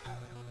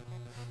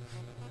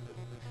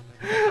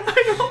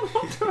 I don't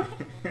want to...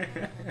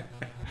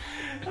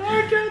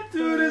 I can't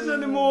do this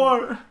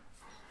anymore!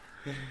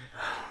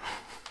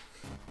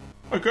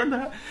 I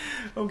can't...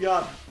 Oh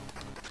god.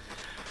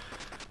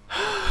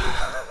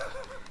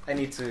 I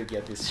need to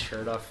get this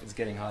shirt off. It's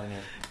getting hot in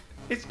here.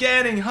 It's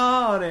getting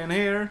hot in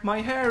here,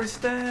 my hair is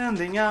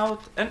standing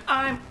out, and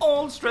I'm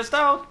all stressed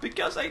out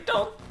because I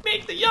don't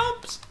make the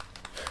jumps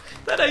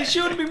that I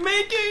should be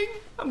making.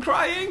 I'm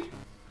crying.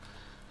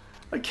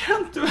 I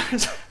can't do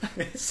it.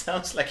 It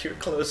sounds like you're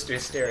close to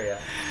hysteria.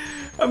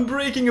 I'm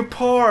breaking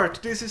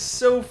apart. This is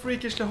so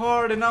freakishly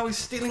hard, and now he's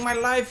stealing my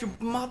life, you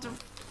mother...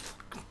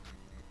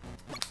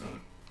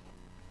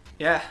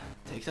 Yeah,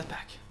 take that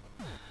back.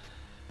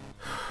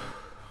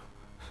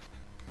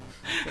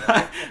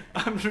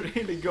 I'm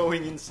really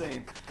going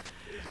insane.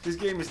 This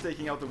game is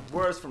taking out the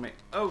worst from me.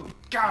 Oh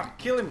god,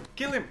 kill him!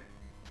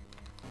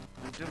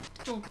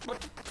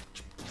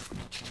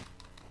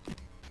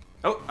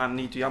 Oh, I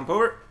need to jump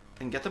over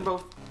and get them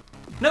both.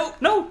 No!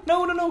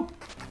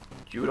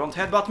 You don't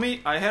headbutt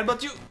me, I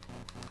headbutt you!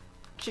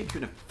 Kick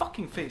you in the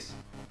fucking face.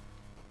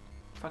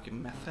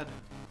 Fucking meth head.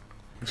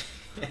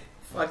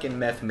 Fucking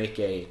Meth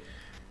Mickey.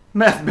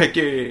 Meth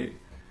Mickey!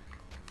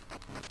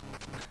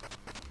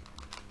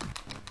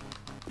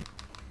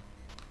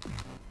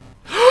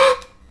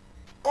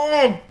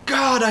 Oh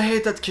god, I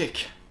hate that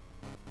kick.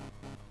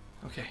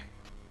 Okay.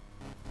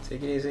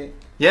 Take it easy.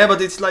 Yeah,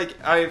 but it's like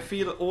I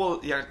feel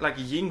all like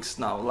jinx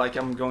now. Like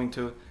I'm going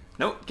to...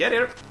 No, get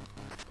here.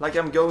 Like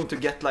I'm going to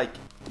get like...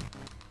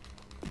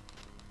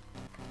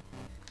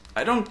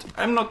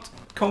 I'm not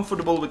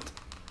comfortable with...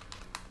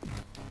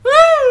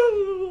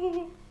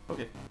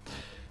 Okay.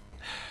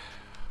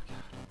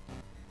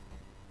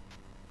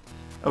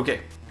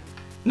 Okay.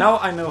 Now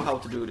I know how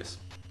to do this.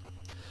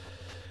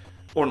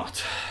 Or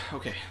not.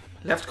 Okay.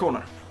 Left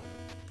corner.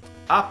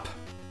 Up.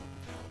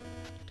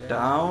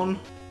 Down.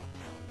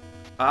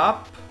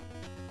 Up.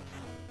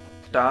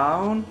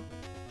 Down.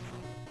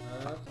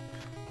 Up.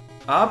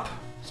 Up.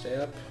 Stay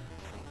up.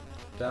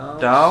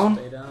 Down. Down.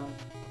 Stay down.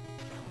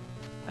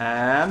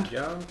 And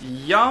Jump.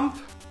 jump.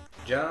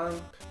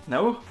 Jump.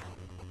 No.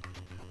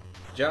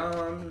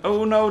 Jump.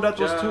 Oh no, that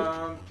was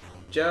too.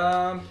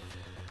 Jump.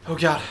 Oh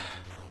god.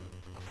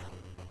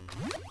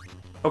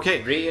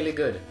 Okay. Really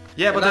good.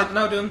 Yeah, but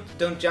no,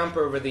 don't jump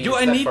over the. Do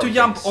I need to platform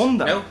jump things. on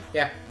them? No.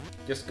 Yeah.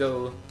 Just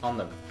go on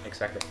them.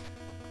 Exactly.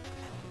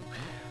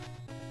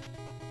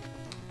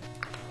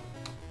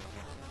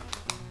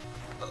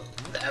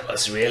 That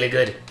was really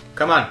good.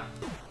 Come on.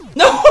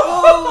 No!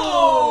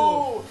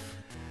 Oh!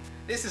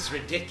 This is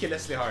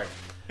ridiculously hard.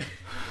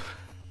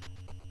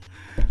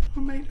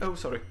 Who made? Oh,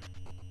 sorry.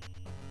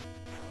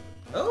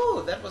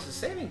 Oh, that was a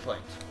saving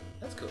point.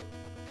 That's cool.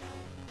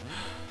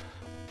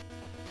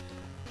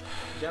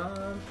 Jump.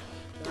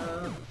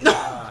 Jump. No!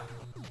 Ah.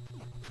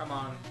 Come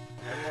on.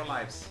 I have more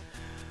lives.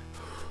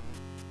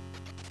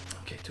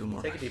 Okay, 2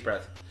 more. Take a deep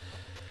breath.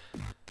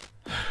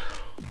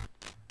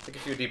 Take a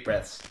few deep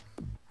breaths.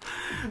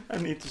 I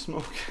need to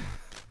smoke.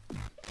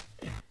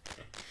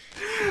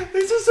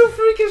 This is so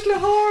freakishly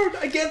hard.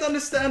 I can't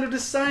understand who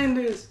designed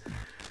this.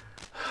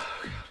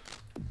 Oh,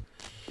 God.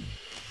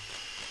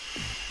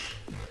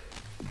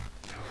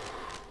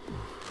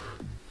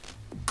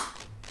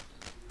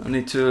 I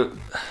need to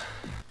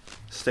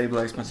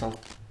stabilize myself.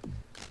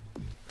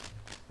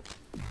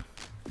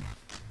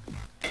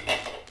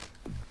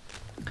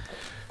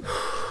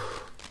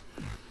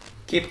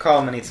 Keep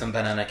calm and eat some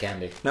banana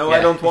candy. No, Yeah.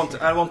 I don't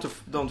want. I want to.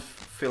 Don't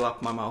fill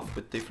up my mouth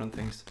with different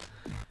things.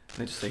 I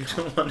need to stay You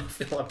calm. don't want to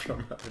fill up your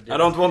mouth. I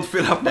don't want to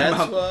fill up my That's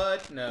mouth.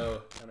 what.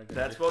 No. I'm not gonna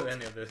That's do what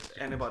any of this.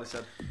 anybody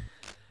said.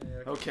 Yeah,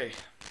 Okay.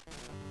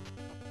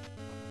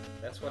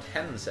 That's what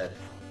Hen said.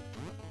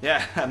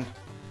 Yeah.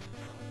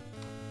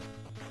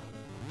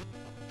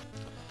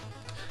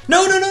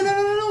 No!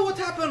 What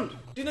happened?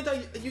 Didn't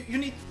I? You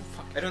need.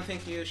 Fuck. I don't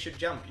think you should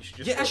jump. You should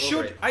just Yeah, go I over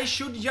should. it. I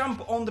should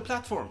jump on the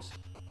platforms.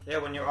 Yeah,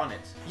 when you're on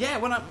it. Yeah,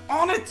 when I'm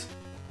on it.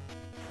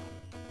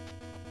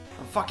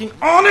 I'm fucking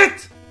on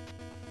it.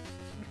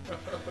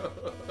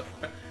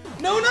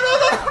 No!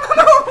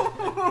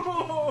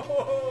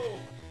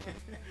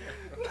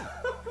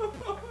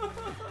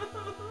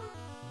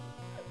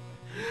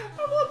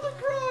 I want to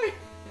cry.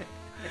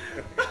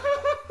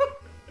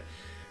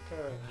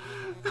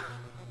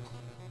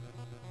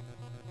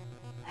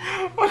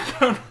 I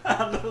can't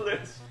handle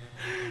this.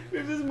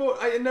 This is more.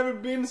 I have never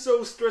been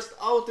so stressed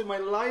out in my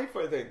life,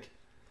 I think.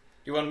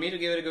 Do you want me to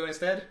give it a go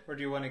instead, or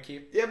do you want to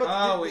keep? Yeah, but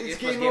oh,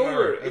 it's it was game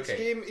over.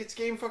 Okay. It's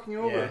game fucking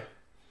over.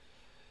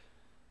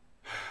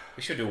 Yeah.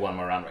 We should do one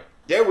more round, right?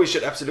 Yeah, we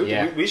should absolutely.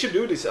 Yeah. We should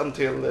do this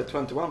until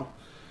 21.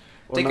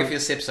 Or Take a not. few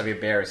sips of your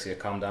beer so you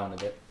calm down a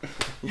bit.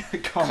 Yeah,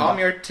 Calm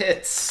your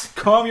tits.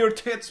 Calm your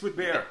tits with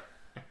beer.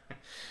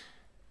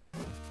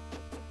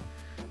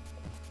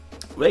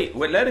 Wait,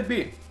 well, let it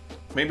be.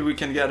 Maybe we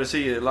can get to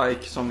see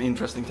like some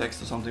interesting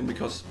text or something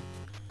because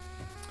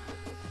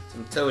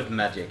Some toad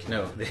magic.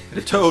 No.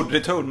 the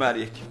toad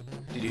magic.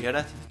 Did you hear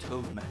that? The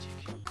toad magic.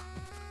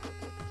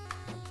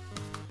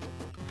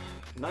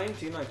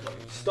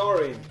 1995.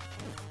 Starring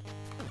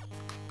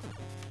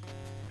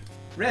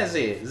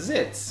Resi,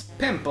 Zitz,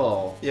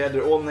 Pimple. Yeah,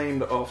 they're all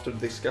named after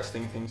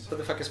disgusting things. What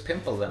the fuck is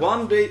Pimple then?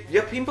 One day,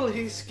 yeah, Pimple,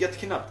 he's get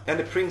kidnapped, and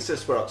the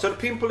princess were out. So the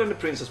Pimple and the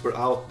princess were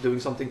out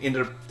doing something in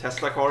their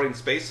Tesla car in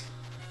space.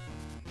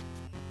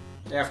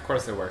 Yeah, of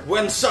course they were.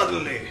 When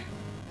suddenly...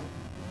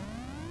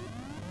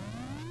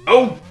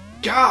 Oh,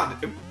 God!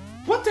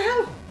 What the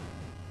hell?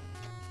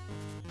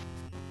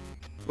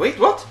 Wait,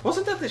 what?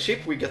 Wasn't that the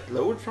ship we got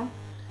lowered from?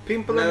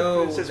 Pimple and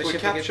the princess the were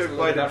ship we get captured by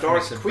loaded the out from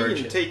Dark is a Queen, bird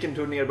ship. taken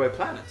to a nearby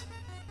planet.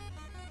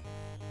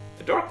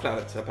 A dark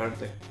planet,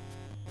 apparently.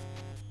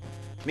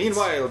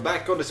 Meanwhile,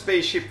 back on the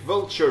spaceship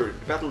Vulture,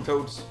 the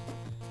Battletoads.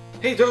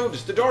 Hey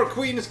Toads, the Dark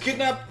Queen has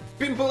kidnapped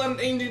Pimple and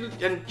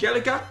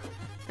Angelica,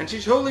 and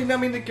she's holding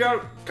them in the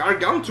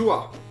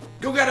Gargantua.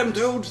 Go get them,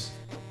 Toads!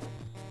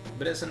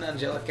 But isn't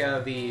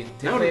Angelica the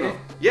tit No. lady?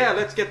 Yeah,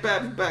 let's get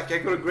back. I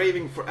got a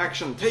craving for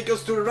action. Take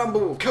us to the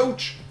Rumble,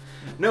 coach!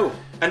 No,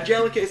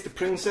 Angelica is the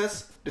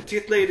princess. The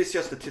tit lady is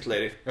just the tit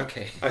lady.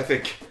 Okay. I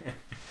think.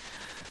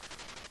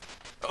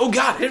 Oh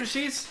God, here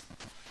she is!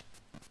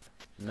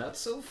 Not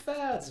so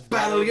fast.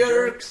 Battle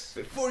Yerks!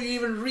 Before you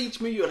even reach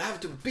me, you'll have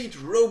to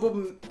beat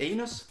Robo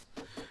Anus.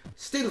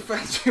 Still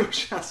fancy your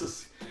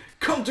chances.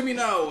 Come to me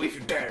now if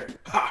you dare.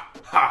 Ha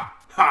ha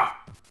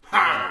ha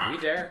ha!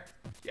 We dare.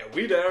 Yeah,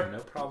 we dare. No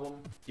problem.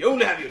 You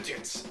only have your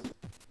tits.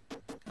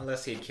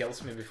 Unless he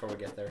kills me before we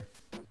get there.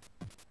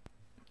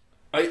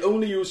 I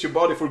only use your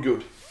body for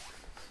good.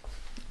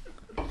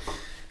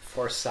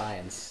 For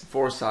science.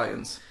 For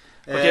science.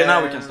 Okay,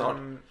 now we can start.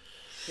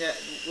 Yeah,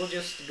 we'll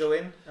just go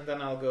in and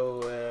then I'll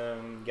go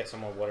get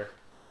some more water.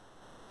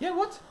 Yeah,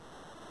 what?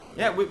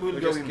 Yeah, we'll We'll go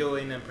just in. go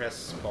in and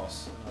press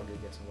pause. I'll go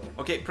get some water.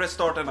 Okay, press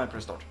start and I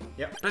press start.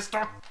 Yep. Press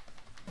start.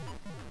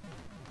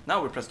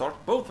 Now we press start.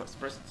 Both of us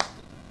press.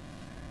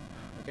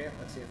 Okay,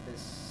 let's see if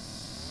this...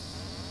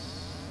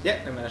 Yeah,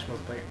 I managed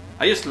multiplayer.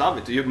 I just love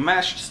it. You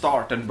mash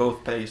start and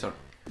both plays are...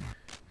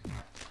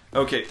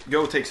 Okay,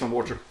 go take some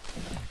water.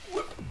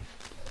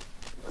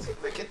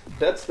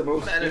 That's the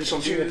most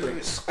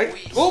inconvenient thing.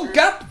 Oh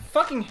god!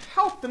 Fucking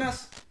help the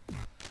ass!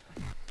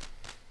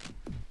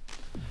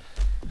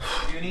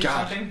 Do you need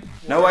God. something?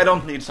 No, I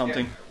don't need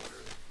something.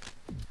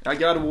 I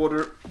got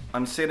water.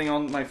 I'm sitting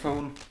on my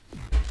phone.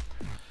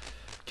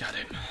 Got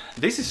it.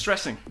 This is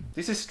stressing.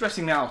 This is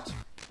stressing me out.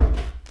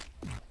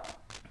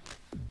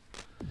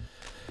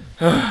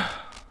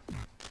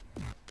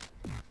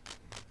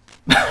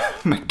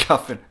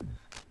 McCuffin.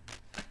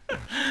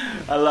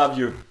 I love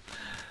you.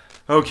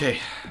 Okay.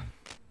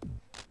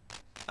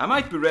 I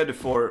might be ready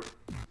for,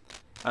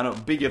 I don't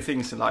know, bigger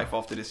things in life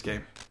after this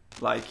game.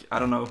 Like, I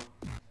don't know,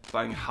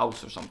 buying a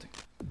house or something.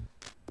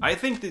 I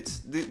think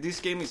this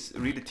game is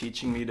really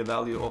teaching me the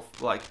value of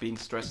like being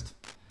stressed.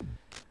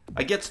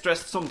 I get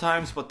stressed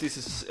sometimes, but this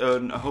is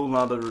a whole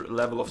nother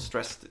level of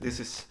stress. This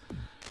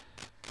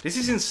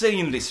is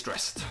insanely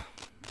stressed.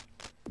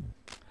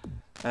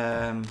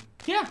 Yeah,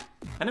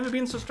 I've never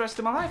been so stressed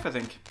in my life, I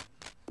think.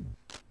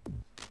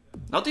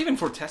 Not even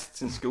for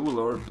tests in school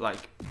or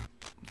like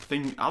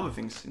other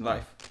things in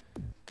life.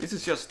 This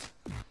is just...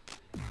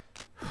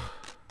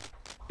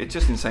 It's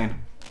just insane.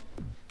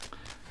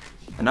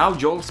 And now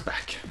Joel's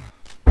back.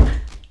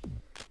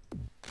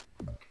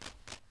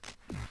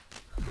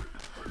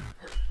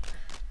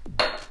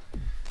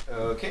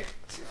 Okay,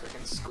 let's see if I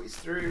can squeeze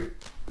through.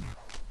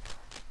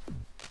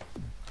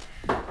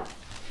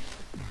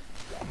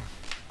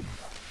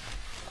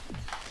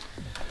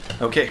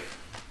 Okay.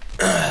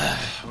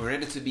 We're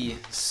ready to be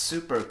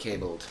super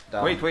cabled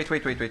down. Wait.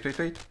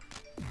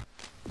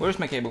 Where's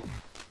my cable?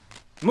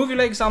 Move your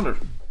legs under.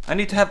 I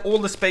need to have all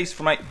the space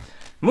for my...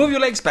 Move your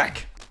legs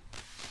back.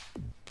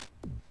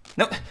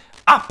 No,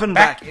 up and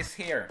back. is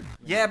here.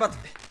 Yeah, but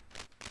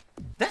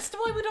that's the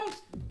why we don't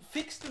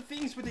fix the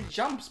things with the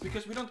jumps,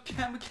 because we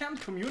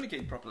can't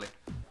communicate properly.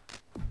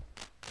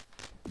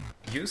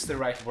 Use the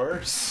right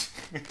words.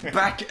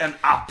 Back and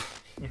up.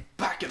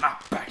 Back and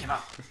up. Back and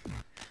up.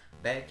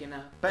 Backing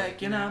up,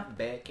 Backing up.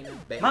 backing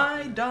up, backing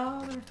My up.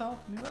 daughter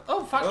taught me well.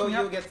 Oh, fucking Oh,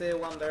 hell. you get the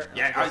one there.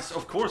 Yeah,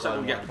 of course I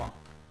will get one.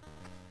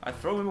 I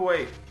throw him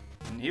away,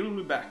 and he will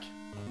be back.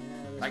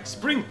 Like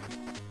spring.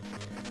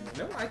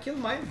 No, I killed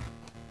mine.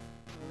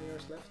 Only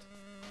yours left.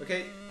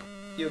 Okay,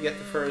 you get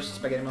the first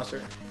spaghetti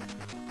monster.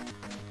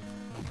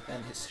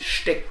 And his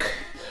shtick.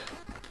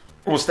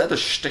 Was that a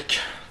shtick?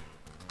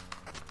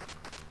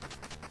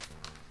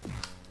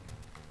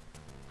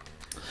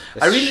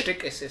 The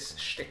shtick is his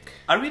shtick.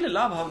 I really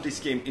love how this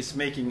game is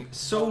making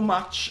so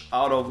much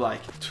out of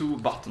like 2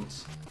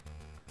 buttons.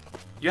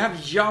 You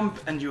have jump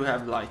and you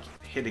have like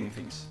hitting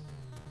things.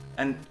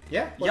 And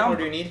Yeah, what more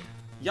do you need?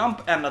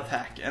 Jump and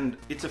attack, and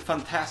it's a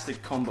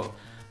fantastic combo.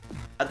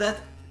 That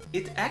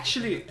it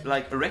actually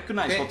like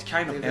recognizes what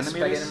kind of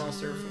enemy it is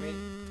monster for me.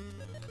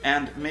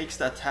 and makes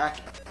the attack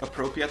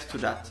appropriate to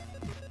that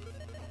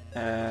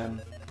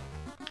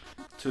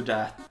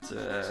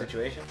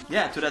Situation.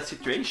 Yeah, to that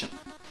situation.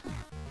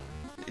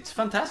 It's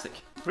fantastic,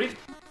 really.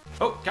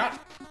 Oh god,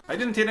 I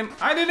didn't hit him.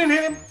 I didn't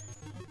hit him.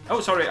 Oh,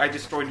 sorry, I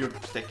destroyed your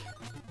stick,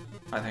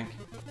 I think.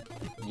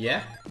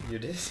 Yeah, you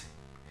did.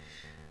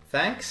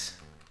 Thanks.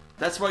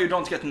 That's why you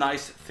don't get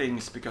nice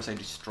things, because I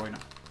destroy them.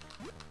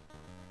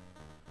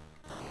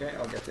 Okay,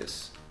 I'll get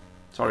this.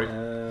 Sorry.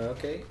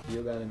 Okay,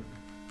 you got him.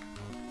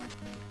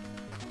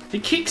 He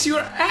kicks your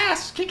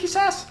ass! Kick his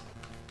ass!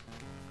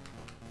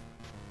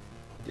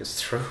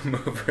 Just throw him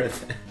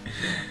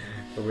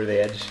over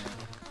the edge.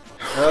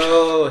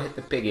 Oh, hit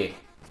the piggy.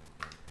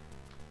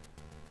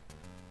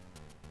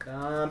 Come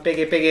on,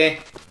 piggy.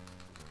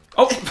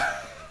 Oh!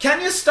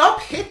 Can you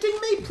stop hitting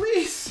me,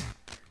 please?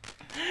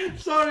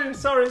 Sorry.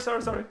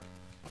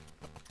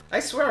 I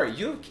swear,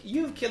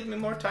 you've killed me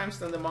more times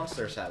than the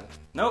monsters have.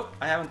 No,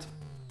 I haven't.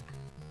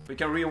 We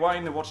can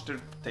rewind and watch the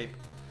tape.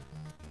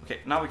 Okay,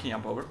 now we can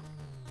jump over.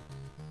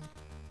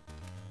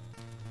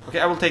 Okay,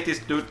 I will take this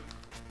dude.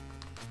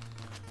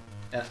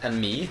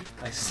 And me?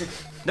 I see.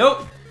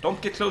 No!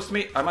 Don't get close to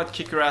me, I might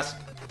kick your ass.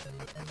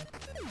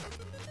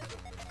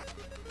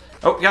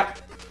 Oh, yeah.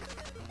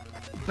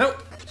 No!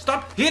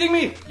 Stop hitting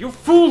me, you You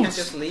fools! can't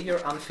just leave your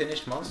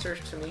unfinished monsters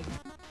to me.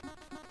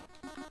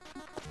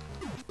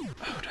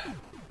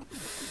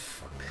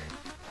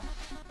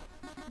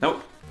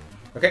 No.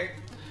 Okay.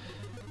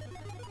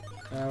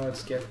 Now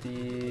let's get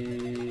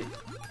the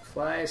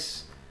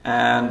flies.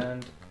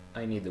 And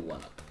I need the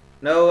 1-up.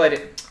 No, I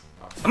didn't.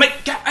 I mean,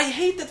 God, I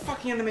hate that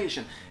fucking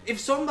animation. If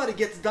somebody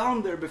gets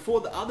down there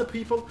before the other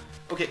people...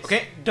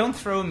 Okay, Don't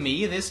throw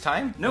me this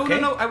time. No, okay?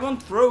 no, I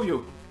won't throw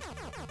you.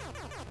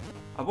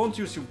 I won't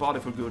use your body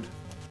for good.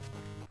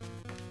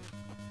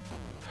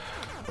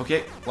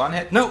 Okay. 1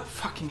 hit. No,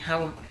 fucking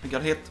hell, I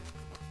got hit.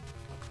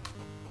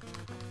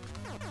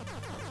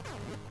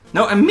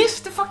 No, I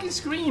missed the fucking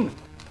screen.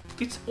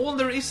 It's all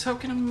there is, how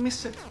can I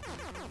miss it?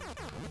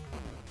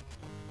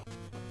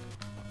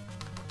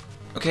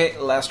 Okay,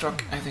 last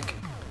rock, I think.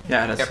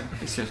 Yeah, that's Yep.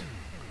 it's good.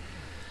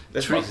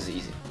 This boss is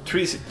easy.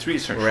 Three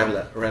search.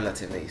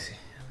 Relatively easy,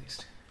 at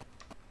least.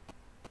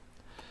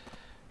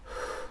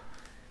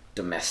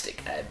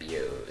 Domestic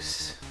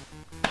abuse.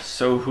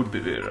 So would be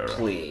better.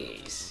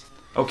 Please.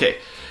 Okay,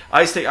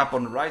 I stay up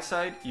on the right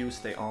side, you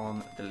stay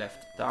on the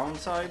left down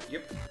side.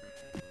 Yep.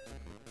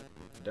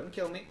 Don't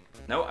kill me.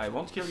 No, I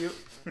won't kill you.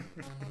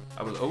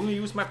 I will only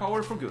use my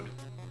power for good.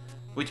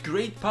 With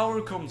great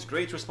power comes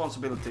great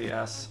responsibility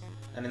as...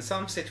 And in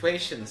some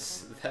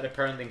situations, that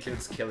apparently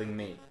includes killing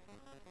me.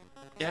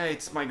 Yeah,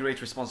 it's my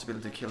great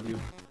responsibility to kill you.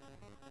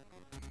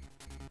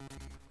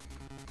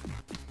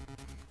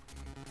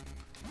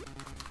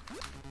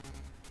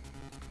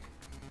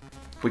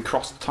 We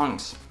crossed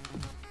tongues.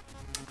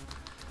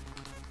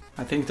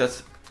 I think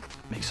that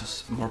makes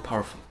us more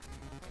powerful.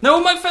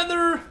 No, my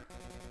feather!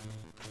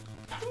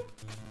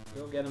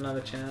 You'll get another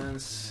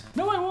chance.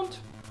 No, I won't.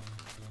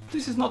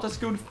 This is not as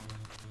good.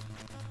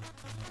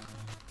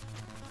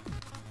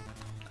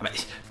 I mean,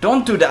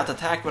 don't do that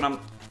attack when I'm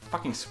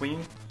fucking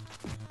swinging.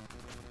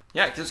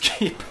 Yeah, just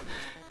keep...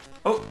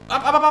 Oh,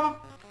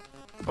 up.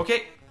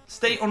 Okay,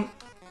 stay on...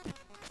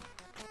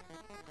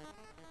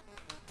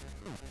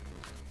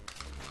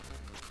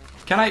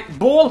 Can I...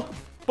 Ball!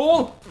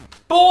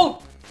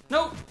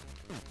 No!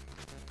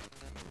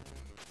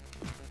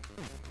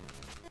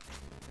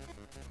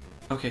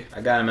 Okay.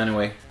 I got him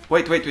anyway.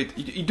 Wait.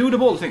 You do the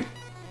ball thing.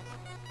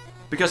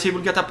 Because he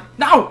will get up...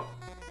 Now!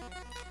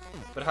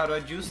 But how do I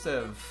use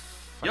the...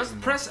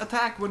 Just press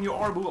attack when you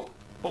are ball.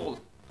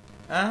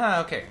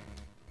 Okay.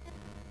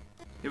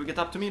 He will get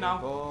up to me now.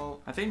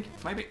 Ball. I think,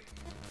 maybe.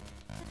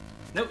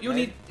 No, you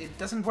need... It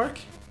doesn't work.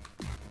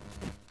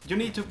 You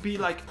need to be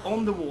like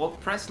on the wall,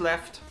 press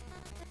left.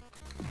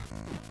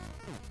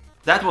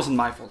 That wasn't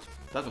my fault.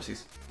 That was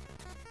his.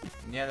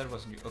 Yeah, that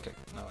wasn't you. Okay,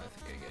 now I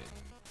think I get it.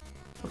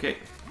 Okay,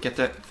 get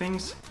the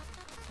things.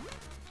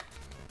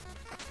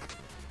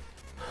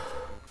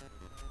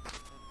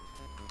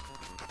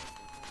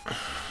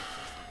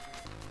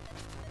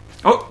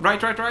 Oh,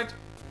 right.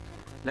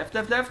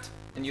 Left.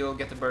 And you'll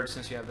get the bird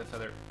since you have the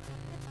feather.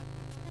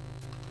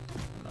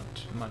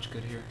 Not much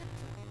good here.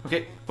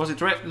 Okay, was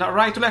it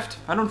right to left?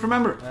 I don't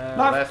remember.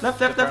 Left.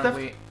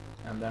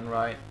 And then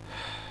right.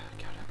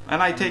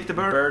 And I take the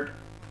bird.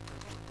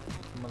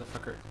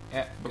 Motherfucker.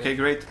 Yeah. Good. Okay,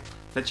 great.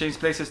 Let's change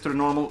places to the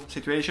normal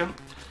situation.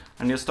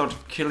 And you start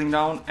killing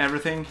down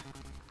everything.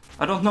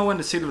 I don't know when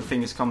the silver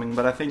thing is coming,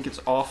 but I think it's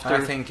after... I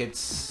think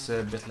it's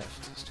a bit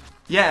left.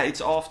 Yeah,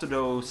 it's after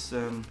those...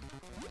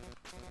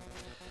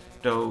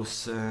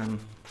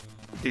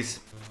 these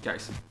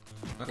guys.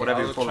 Okay,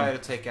 Whatever you I'll call try them.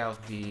 to take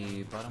out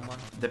the bottom one.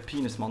 The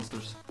penis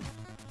monsters.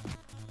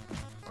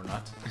 Or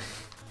not.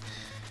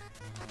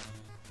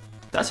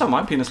 That's how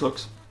my penis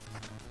looks.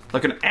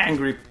 Like an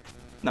angry...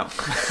 No.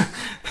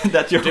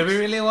 That you're... Do we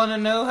really want to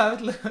know how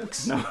it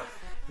looks? No.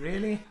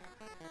 Really?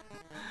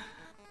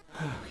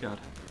 Oh god.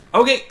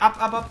 Okay,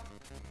 up.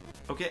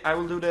 Okay, I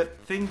will do the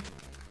thing.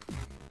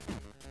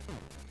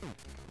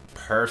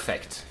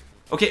 Perfect.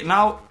 Okay,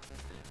 now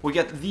we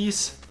get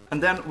these,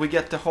 and then we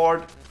get the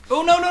hard...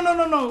 Oh,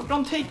 no.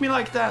 Don't take me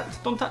like that.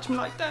 Don't touch me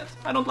like that.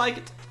 I don't like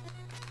it.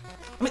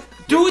 I mean,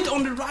 do it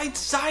on the right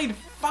side.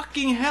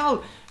 Fucking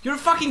hell. You're a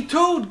fucking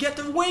toad. Get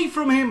away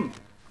from him.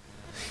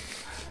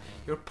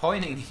 You're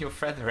pointing your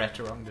feather at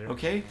the wrong direction.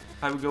 Okay,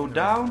 I will go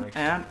down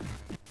and...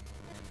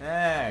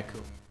 Ah,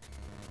 cool.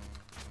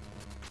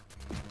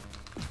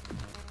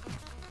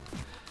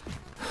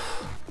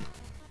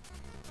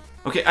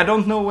 Okay, I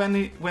don't know when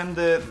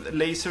the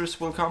lasers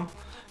will come,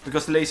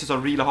 because the lasers are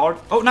really hard.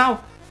 Oh,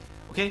 now!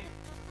 Okay,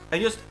 I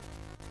just...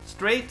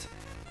 Straight.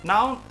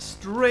 Now,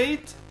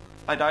 straight.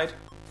 I died.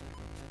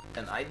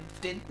 And I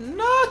did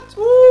not!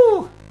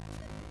 Woo!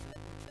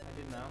 I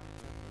did now.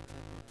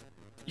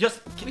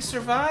 Just... We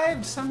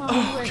survived somehow.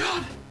 Oh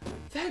god!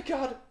 Thank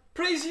god!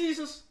 Praise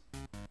Jesus!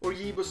 Or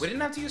Yebus. We didn't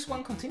have to use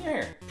one continue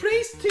here.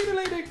 Praise Tina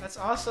Lady! That's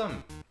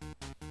awesome.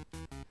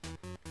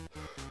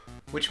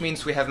 Which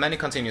means we have many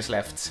continues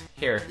left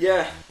here.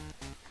 Yeah.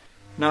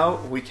 Now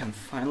we can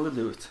finally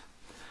do it.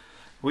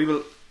 We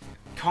will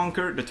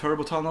conquer the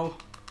turbo tunnel.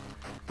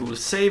 We will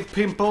save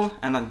Pimple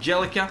and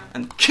Angelica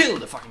and kill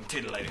the fucking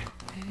titty lady.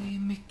 Hey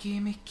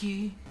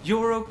Mickey.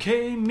 You're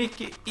okay,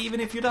 Mickey, even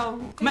if you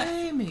don't.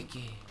 Hey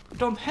Mickey.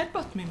 Don't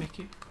headbutt me,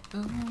 Mickey.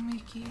 Oh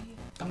Mickey.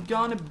 I'm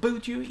gonna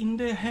boot you in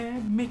the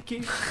head,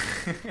 Mickey.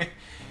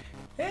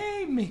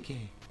 Hey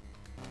Mickey.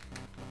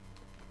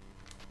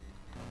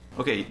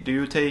 Okay, do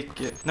you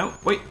take... no,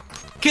 wait.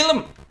 Kill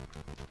him!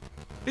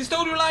 He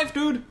stole your life,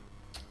 dude!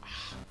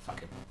 Fuck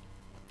him.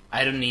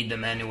 I don't need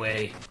them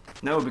anyway.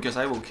 No, because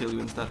I will kill you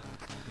instead.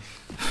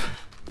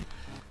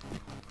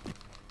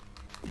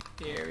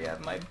 Here we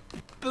have my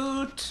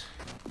boot.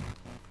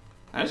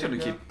 I'm just gonna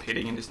keep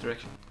hitting in this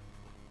direction.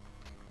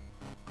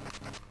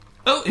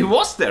 Oh, he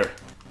was there!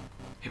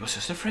 He was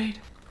just afraid.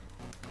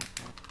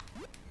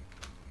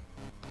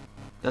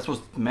 That's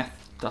what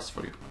meth does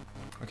for you.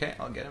 Okay,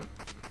 I'll get him.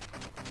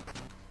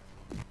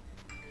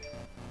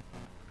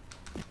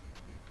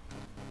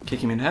 Kick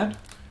him in the head.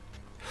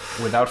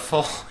 Without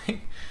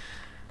falling.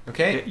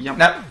 Okay. Yeah.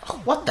 Now,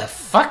 what the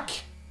fuck?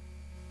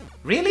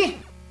 Really?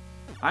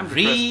 I'm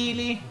depressed.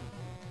 Really?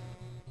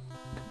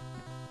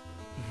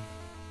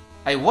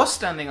 I was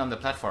standing on the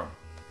platform.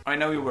 I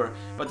know you were,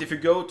 but if you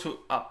go to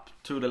up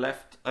to the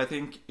left, I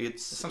think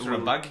it's Some sort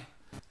of bug.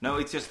 No,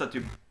 it's just that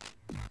you.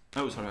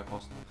 Oh, sorry, I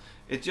paused.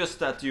 It's just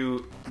that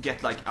you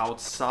get like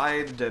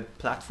outside the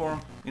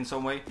platform in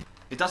some way.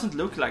 It doesn't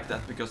look like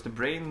that because the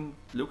brain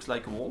looks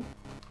like a wall.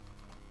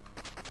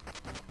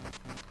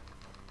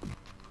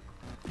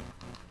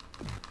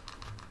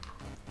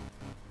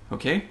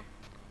 Okay.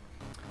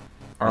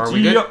 Are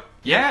we good?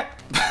 Yeah.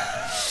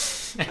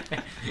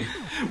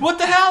 What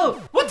the hell?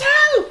 What the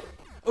hell?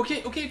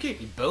 Okay.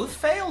 We both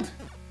failed.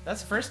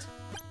 That's the first.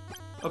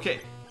 Okay,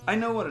 I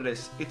know what it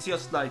is. It's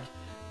just like,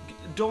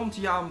 don't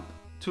jump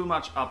too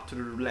much up to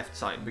the left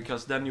side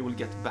because then you will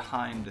get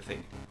behind the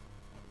thing.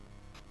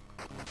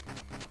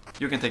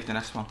 You can take the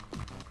next one.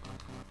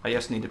 I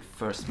just need the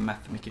first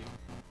Math Mickey.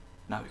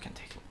 Now you can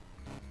take it.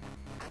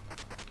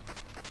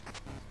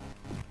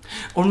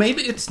 Or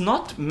maybe it's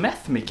not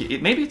Math Mickey.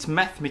 Maybe it's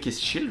Math Mickey's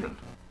children.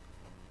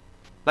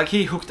 Like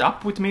he hooked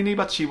up with Minnie,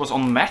 but she was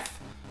on meth.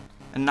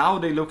 And now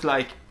they look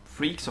like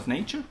freaks of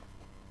nature.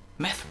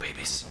 Meth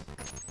babies.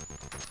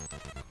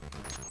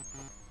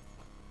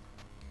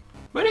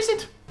 Where is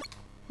it?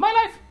 My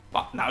life.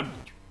 Oh, now.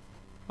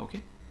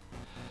 Okay.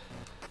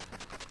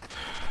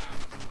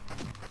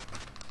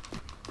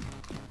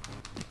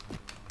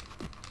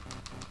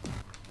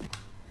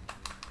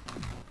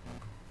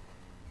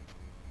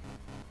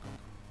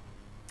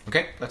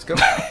 Okay, let's go.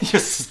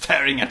 Just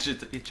staring at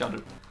each other.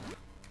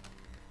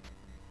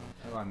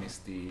 Oh, I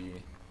missed the...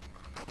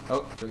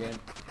 Oh, again.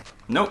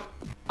 No,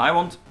 I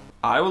won't.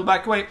 I will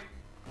back away.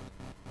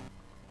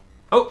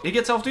 Oh, he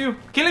gets after you.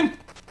 Kill him.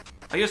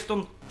 I just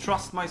don't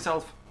trust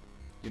myself.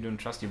 You don't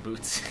trust your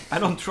boots. I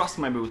don't trust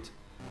my boot.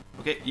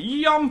 Okay,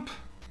 jump.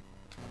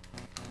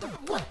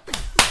 What?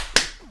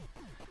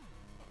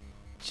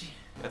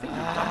 I think you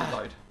double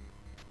died.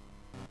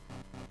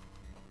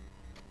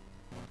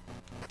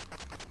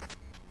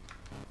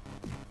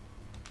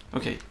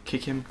 Okay,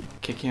 kick him,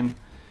 kick him.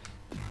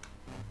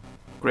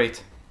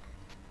 Great.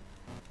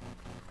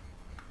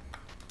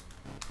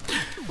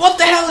 What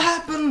the hell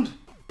happened?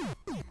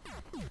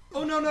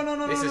 Oh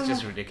no. This is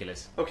just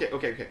ridiculous. Okay.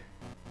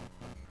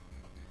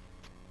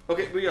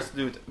 Okay, we just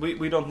do it.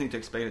 We don't need to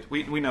explain it.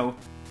 We know.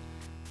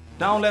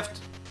 Down, left.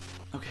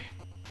 Okay.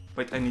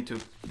 Wait, I need to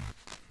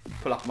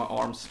pull up my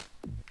arms.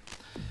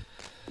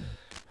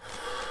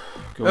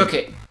 Go.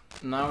 Okay,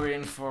 now we're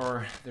in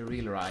for the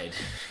real ride.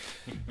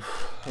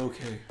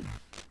 Okay.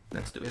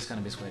 Let's do It's it.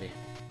 gonna be sweaty.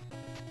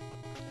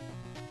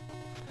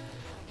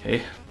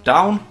 Okay.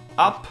 Down,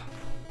 up,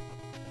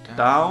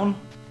 down,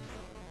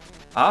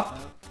 up,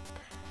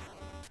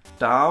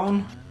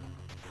 down,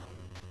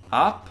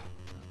 up,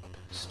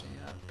 Stay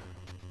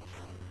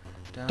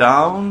up.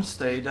 down,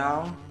 stay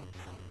down,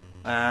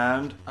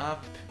 and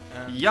Up.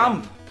 And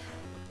jump.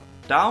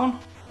 Down.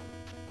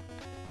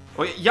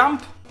 Oh, yeah,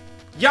 jump,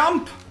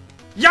 jump,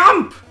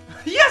 jump.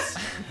 Yes.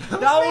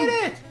 Down, made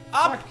it!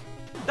 up,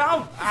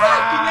 down.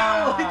 Fucking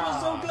hell! It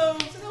was so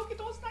close. Look, it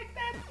was like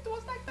that. It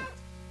was like that.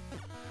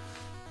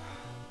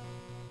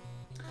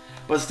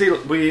 But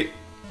still, we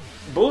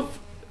both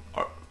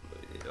are.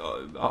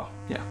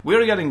 Yeah,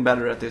 we're getting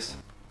better at this.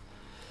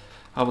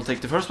 I will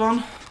take the first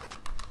one.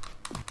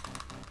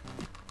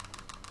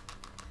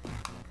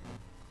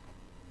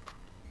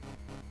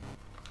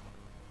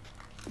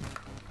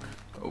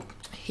 Oh,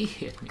 He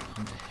hit me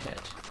on the head.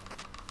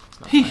 It's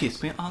not he nice.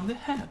 hit me on the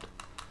head.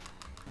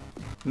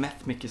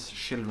 Math Mickey's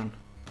children.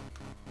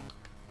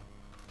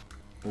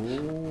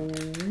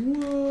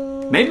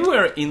 Maybe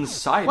we're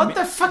inside. What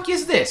the fuck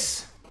is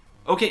this?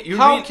 Okay, you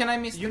How need, can I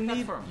miss you the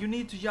need platform? you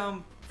need to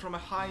jump from a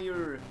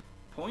higher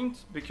point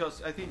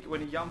because I think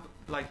when you jump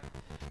like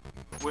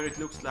where it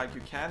looks like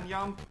you can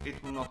jump, it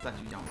will not let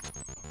you jump.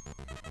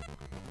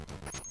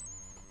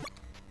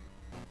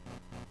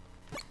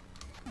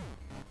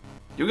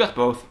 You got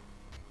both.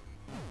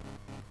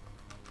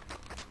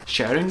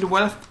 Sharing the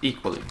wealth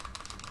equally.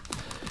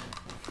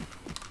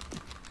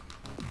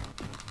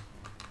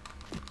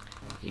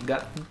 He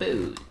got the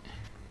boot.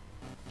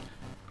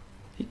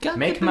 He got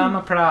Make the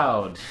mama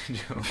proud.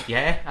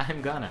 Yeah,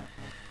 I'm gonna.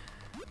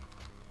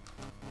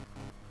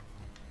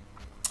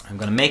 I'm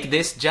gonna make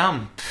this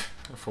jump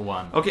for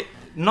one. Okay,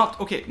 not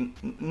okay.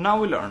 Now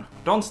we learn.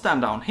 Don't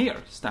stand down here.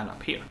 Stand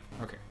up here.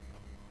 Okay.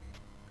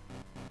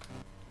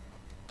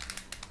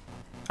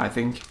 I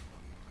think.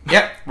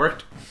 Yeah,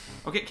 worked.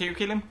 Okay, can you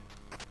kill him?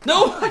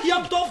 No, I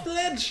jumped off the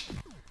ledge.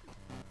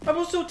 I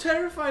was so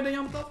terrified. I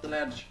jumped off the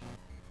ledge.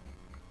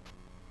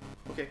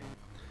 Okay,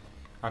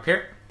 Up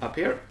here. up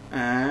here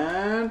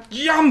and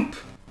jump.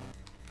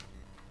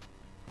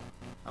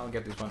 I'll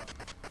get this one.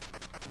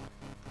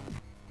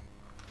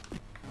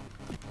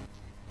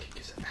 Kick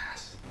his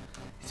ass.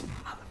 His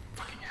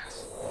motherfucking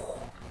ass.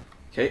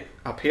 Okay,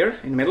 up here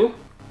in the middle.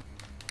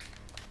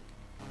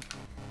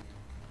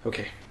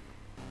 Okay,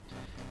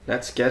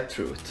 let's get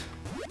through it.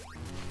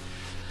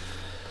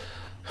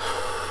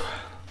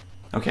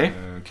 Okay,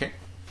 Okay.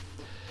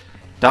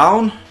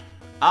 down,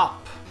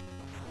 up,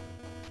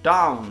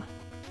 down,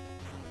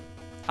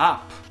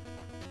 up,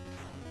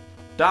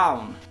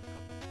 down,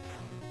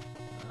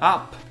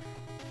 up,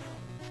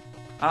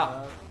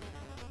 up,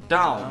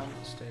 down,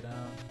 stay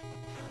down.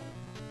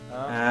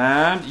 Up.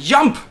 and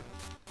jump!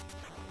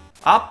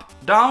 Up,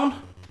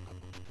 down,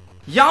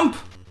 jump,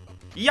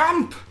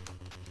 jump,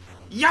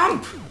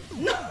 jump!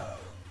 No!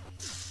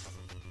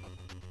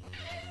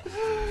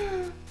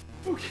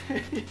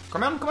 Okay.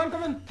 Come on, come on,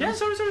 come on. Yeah,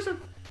 sorry.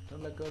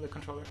 Don't let go of the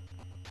controller.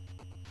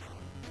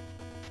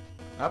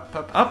 Up,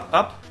 up,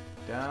 Up,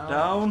 down,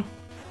 down,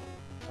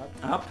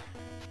 up, up,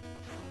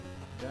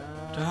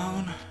 down,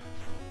 down,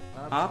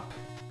 up, up,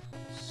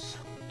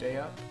 stay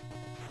up,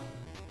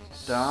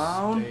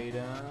 down, stay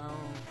down,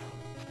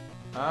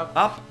 up,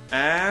 up,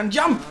 and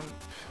jump!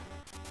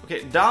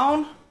 Okay,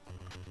 down,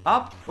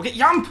 up, okay,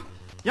 jump!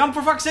 Jump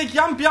for fuck's sake,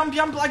 jump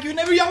like you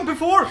never jumped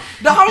before!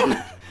 Down!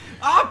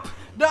 Up!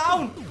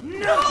 Down!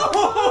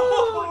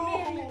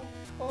 No!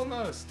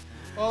 Almost.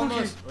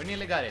 Okay. We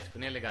nearly got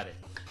it.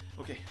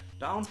 Okay,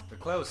 down, We're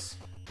close.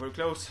 we're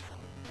close.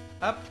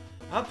 Up,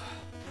 Up,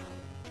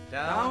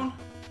 down,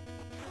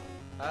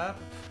 down, up,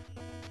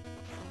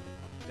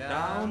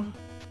 down,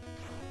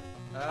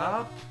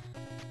 up,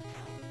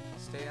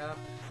 stay up,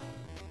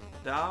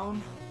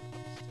 down,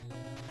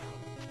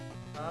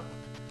 up,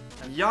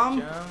 and jump,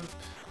 jump,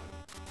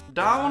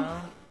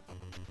 down,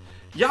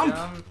 jump,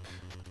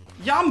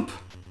 jump,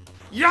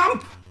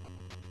 jump!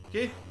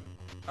 Okay,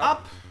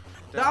 up,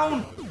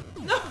 down!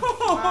 No!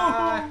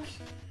 back.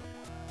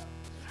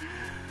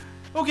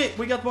 Okay,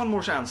 we got one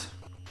more chance.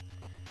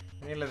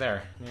 Nearly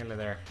there. Nearly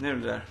there.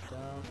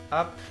 Down,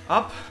 up,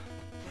 Up,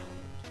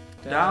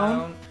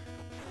 down,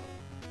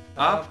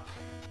 up,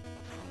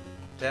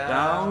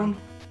 down,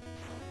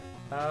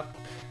 up.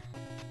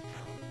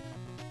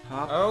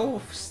 up, Oh,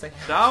 stay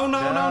down, no.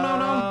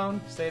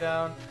 down. Stay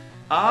down.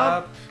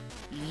 Up,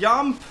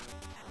 jump,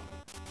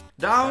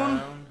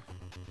 down,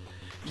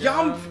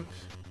 jump,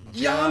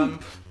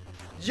 jump,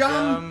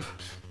 jump,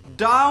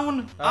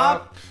 down,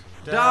 up,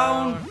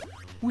 down.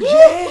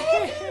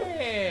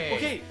 Yeah!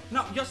 Okay,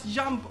 now just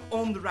jump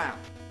on the ramp.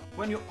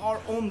 When you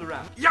are on the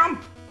ramp,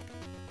 jump,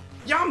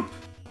 jump,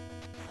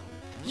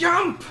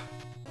 jump.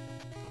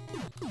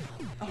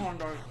 Oh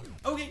no.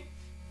 Okay.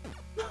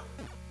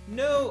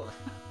 No.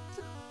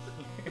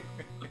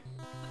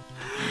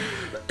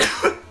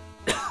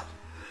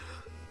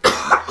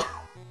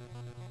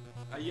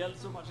 I yelled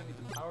so much I need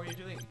to. How are you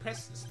doing?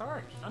 Press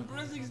start. I'm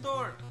pressing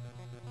start.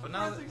 But I'm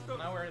now, pressing start.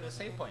 now we're at the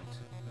save point,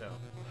 though.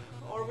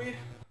 Are we?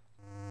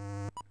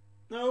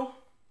 No.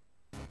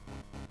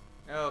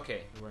 Oh,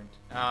 okay, we weren't.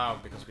 Oh,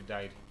 because we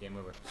died. Game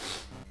over.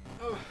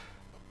 Oh.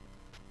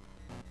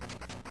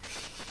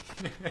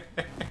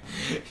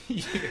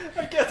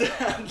 I can't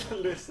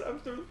handle this.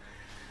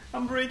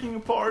 I'm breaking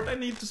apart. I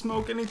need to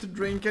smoke. I need to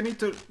drink. I need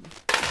to.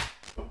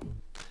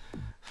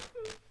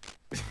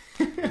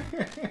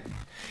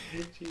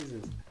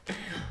 Jesus.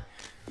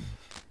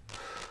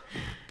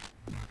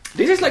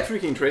 This is like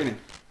freaking training.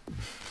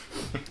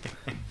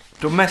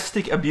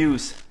 Domestic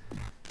abuse.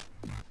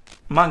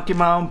 Monkey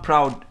mom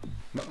proud.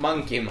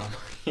 Monkey mom.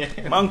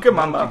 Monkey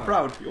mama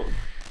proud.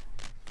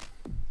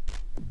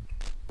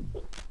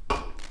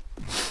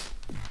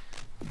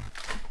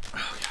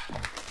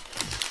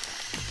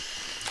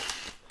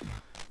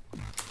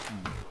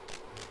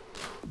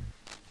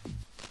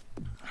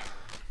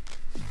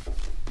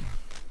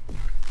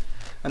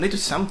 I need to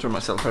center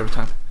myself every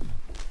time.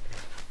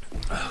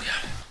 Oh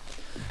god.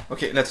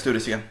 Okay, let's do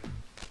this again.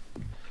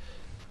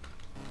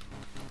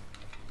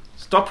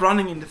 Stop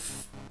running in the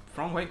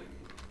wrong way.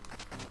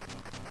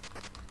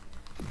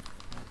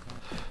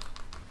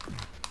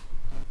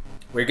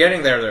 We're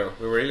getting there, though.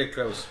 We're really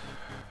close.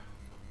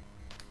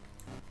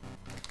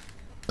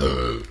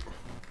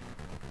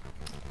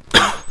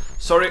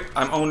 Sorry,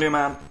 I'm only a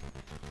man.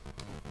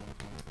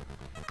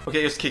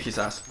 Okay, just kick his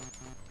ass.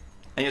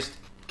 And just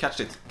catch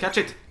it. Catch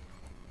it!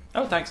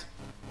 Oh, thanks.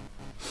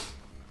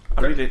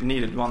 I really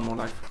needed one more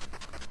life.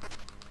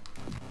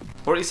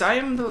 Or is I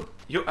am the...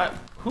 You,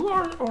 who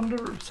are on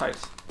the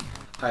sides?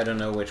 I don't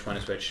know which one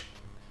is which.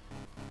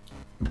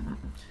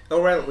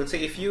 Oh well, we'll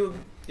see if you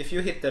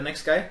hit the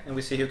next guy and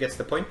we see who gets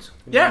the point.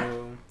 Yeah.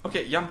 You-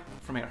 Okay, jump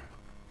from here.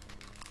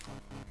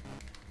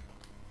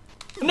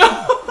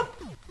 No!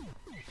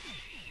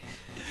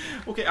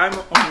 Okay, I'm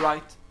on the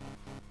right.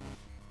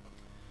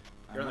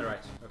 You're on the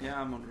right. Okay.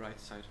 Yeah, I'm on the right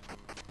side.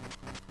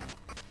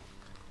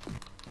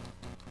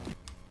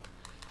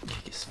 Kick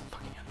his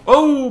fucking hand.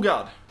 Oh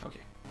god! Okay.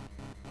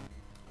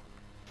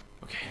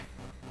 Okay.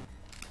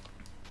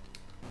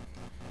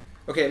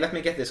 Okay, let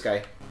me get this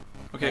guy.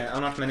 Okay.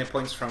 I'm not many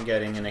points from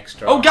getting an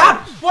extra. Oh god!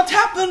 What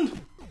happened?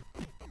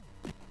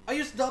 I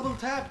just double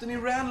tapped and he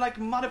ran like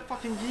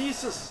motherfucking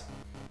Jesus.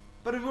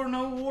 But there were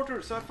no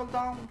water, so I fell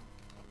down.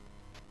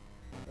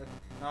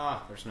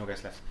 Ah, there's no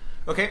guys left.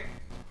 Okay.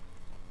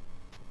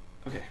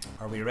 Okay.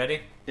 Are we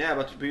ready? Yeah,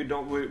 but we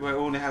don't. We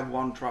only have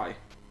one try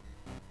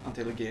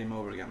until the game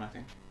over again, I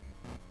think.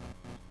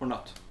 Or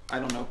not? I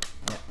don't know.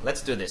 Yeah.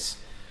 Let's do this.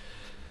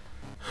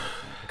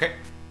 Okay.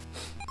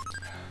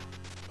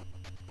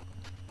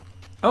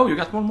 Oh, you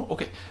got one more.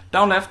 Okay,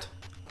 down left.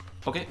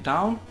 Okay,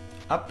 down,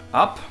 Up.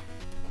 up,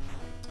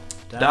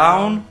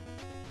 down,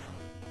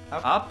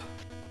 Up. up,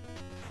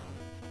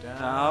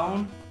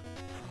 down,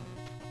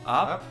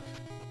 up,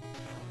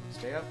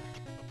 Stay up.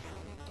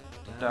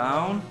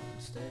 down,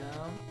 Stay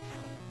down.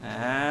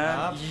 and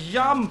Up.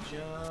 jump.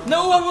 Jump.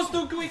 No, I was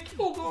too quick.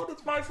 Oh god,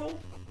 it's my fault.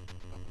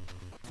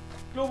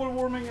 Global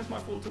warming is my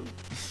fault too.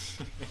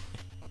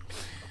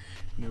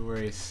 No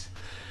worries.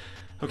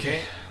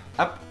 Okay,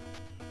 Up.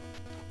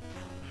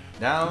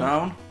 Down.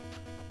 down,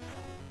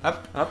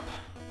 Up. up,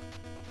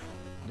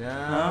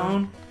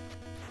 Down.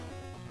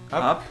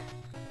 down, up,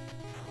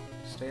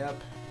 Stay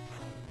up.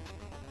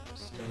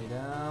 Stay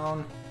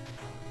down.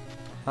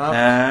 Up.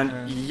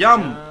 and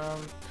jump.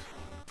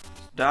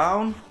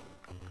 Down,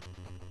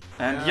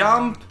 and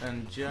jump,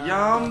 And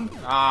jump.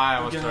 Ah,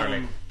 I was jump. too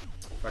early.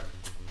 Fuck.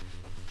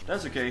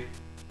 That's okay.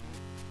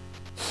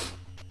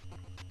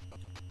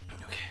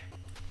 Okay.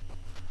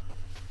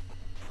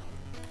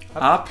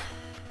 Up,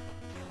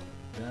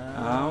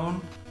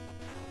 down,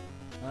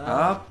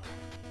 up,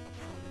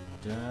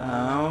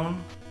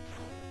 down,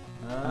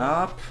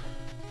 up,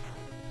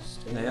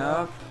 stay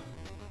up,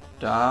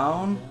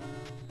 down,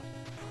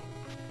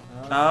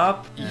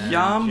 up,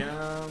 jump,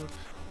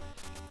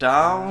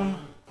 down,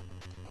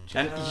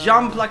 and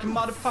jump like a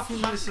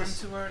motherfucking I'm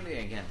Jesus. too early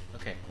again.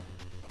 Okay.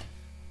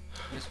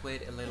 Just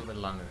wait a little bit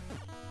longer.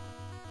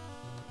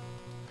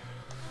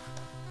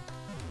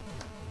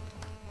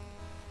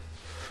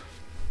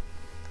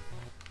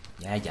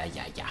 Yeah.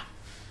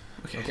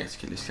 Okay, let's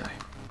kill this guy.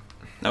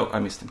 No, I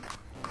missed him.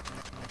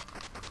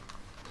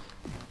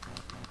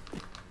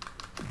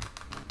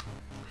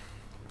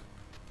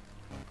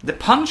 The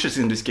punches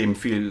in this game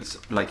feels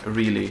like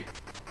really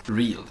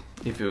real,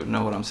 if you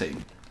know what I'm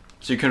saying.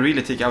 So you can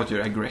really take out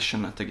your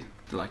aggression at the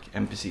like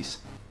NPCs.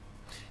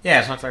 Yeah,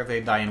 it's not like they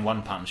die in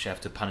one punch. You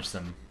have to punch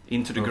them,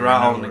 Into the Over and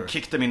ground over. and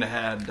kick them in the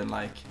head and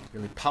like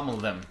really pummel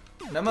them.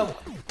 No.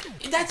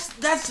 that's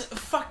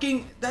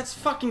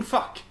fucking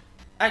fuck.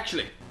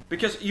 Actually.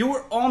 Because you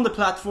were on the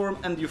platform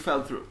and you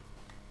fell through.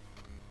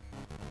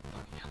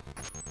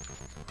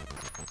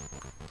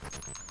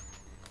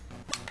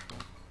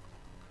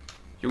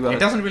 You got It it.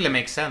 doesn't really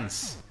make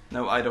sense.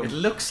 No, I don't. It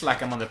looks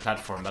like I'm on the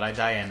platform, but I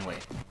die anyway.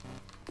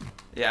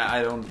 Yeah,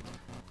 I don't.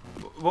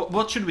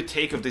 What should we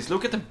take of this?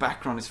 Look at the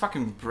background. It's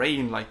fucking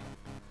brain. Like,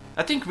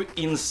 I think we're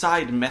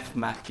inside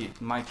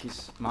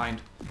Mickey's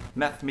mind.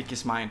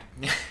 Mickey's mind.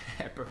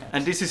 Perhaps.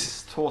 And this is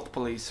his thought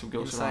police who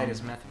goes Inside around.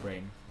 his meth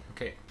brain.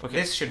 Okay. Okay.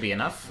 This should be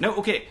enough. No,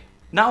 okay.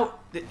 Now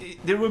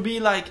there will be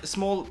like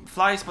small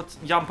flies, but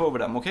jump over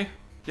them. Okay,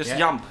 just Yeah.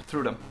 jump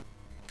through them.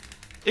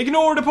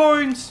 Ignore the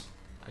points.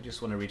 I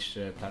just want to reach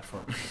the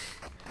platform.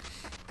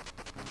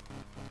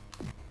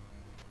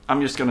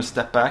 I'm just gonna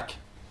step back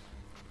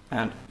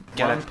and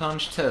get One it.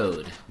 Punch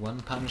Toad, One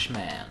Punch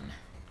Man.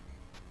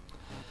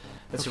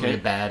 That's Okay. a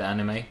really bad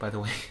anime, by the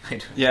way. I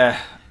don't Yeah.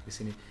 you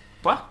seen it?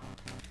 What?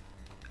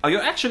 Are you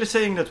actually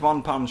saying that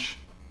One Punch?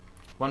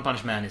 One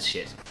Punch Man is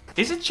shit.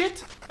 Is it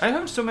shit? I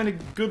heard so many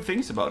good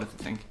things about it,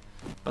 I think.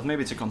 But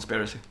maybe it's a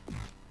conspiracy.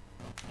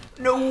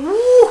 No!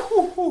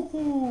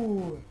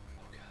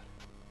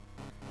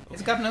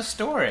 It's got no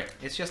story.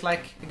 It's just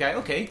like the guy,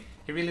 okay,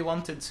 he really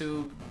wanted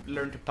to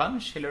learn to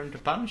punch, he learned to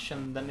punch,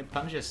 and then he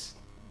punches.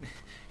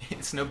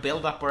 It's no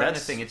build up or That's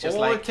anything, it's just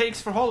all like... it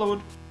takes for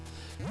Hollywood.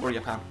 Or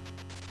Japan.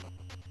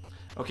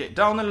 Okay,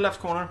 down in the left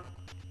corner.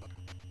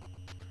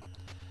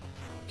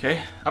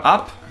 Okay,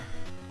 up.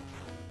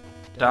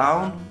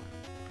 Down.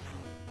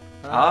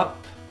 Up.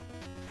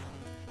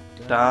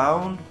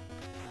 Down.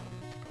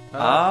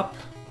 Up.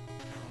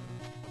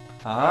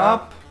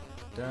 Up.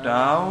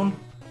 Down.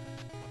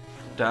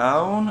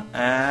 Down.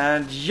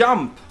 And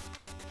jump.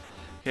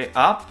 Okay,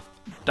 up.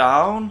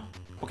 Down.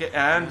 Okay,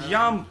 and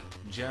jump.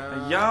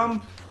 And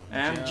jump.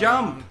 And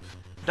jump.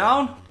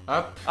 Down.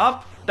 Up.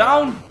 Up.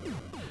 Down.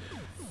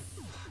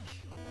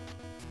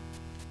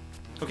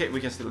 Okay,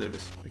 we can still do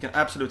this. We can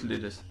absolutely do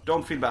this.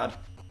 Don't feel bad.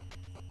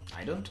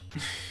 I don't.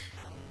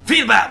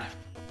 Feel bad!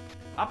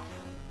 Up.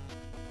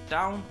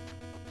 Down.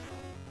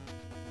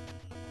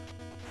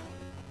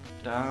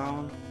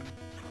 Down.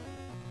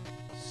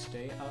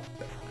 Stay up.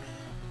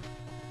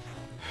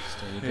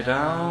 Stay Stay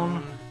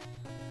down.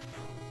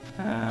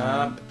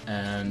 Up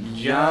and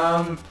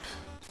jump.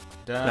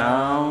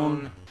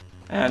 Down.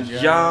 And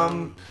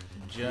jump.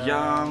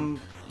 Jump.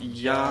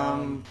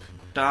 Jump.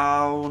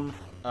 Down.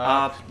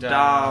 Up.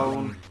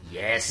 Down.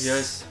 Yes.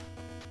 Yes.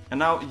 And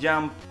now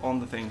jump on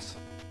the things.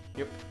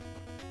 Yep.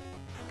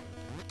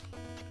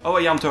 Oh,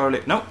 I jumped too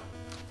early. No.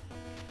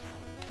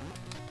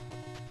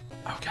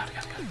 Oh, God.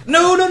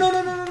 No.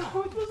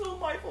 It was all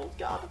my fault.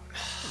 God.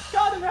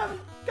 God in heaven.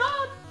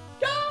 God.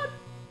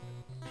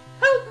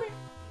 Help me.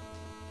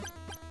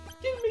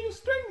 Give me your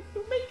strength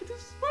to make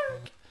this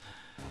work.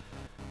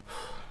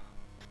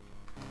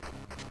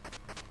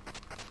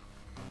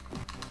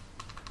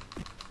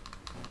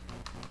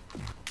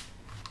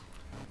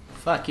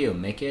 Fuck you,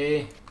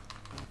 Mickey.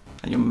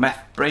 And your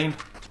meth brain.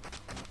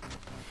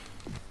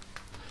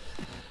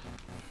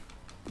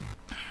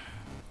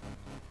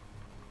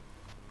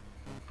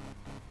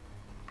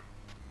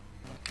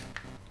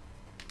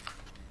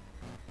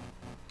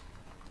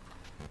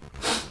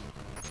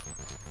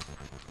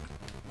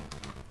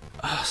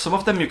 Some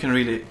of them you can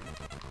really...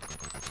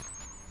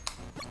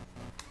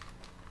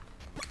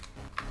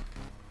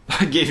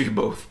 I gave you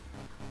both.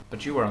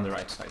 But you were on the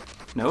right side.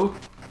 No?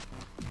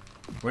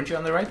 Weren't you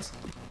on the right?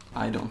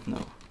 I don't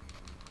know.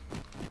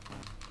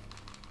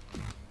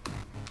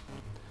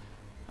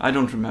 I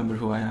don't remember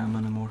who I am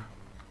anymore.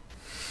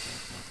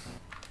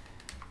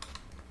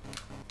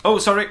 Oh,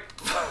 sorry.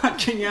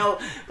 Fucking hell.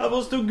 I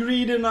was too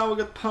greedy and now I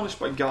got punished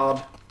by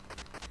God.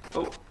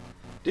 Oh.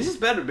 This is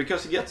better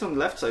because he gets on the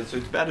left side, so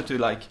it's better to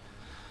like...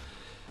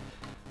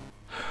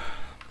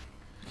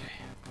 Okay.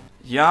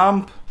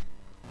 Jump.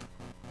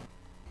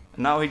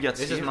 Now he gets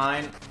This here. is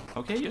mine.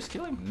 Okay, just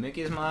kill him.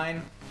 Mickey's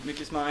mine.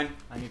 Mickey's mine.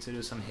 I need to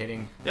do some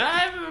hitting.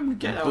 Yeah,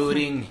 get out.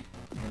 Booting.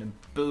 I'm gonna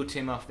boot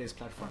him off this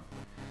platform.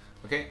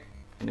 Okay.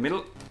 In the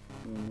middle.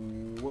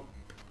 Whoop.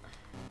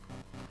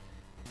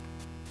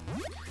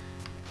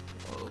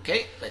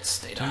 Okay, let's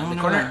stay down in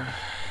the corner.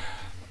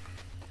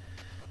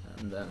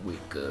 And then we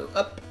go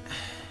up.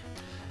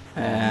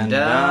 And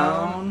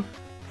down.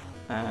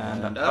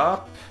 And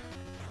up.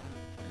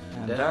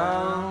 And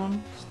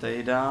down.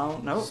 Stay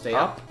down. No, Stay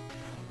up.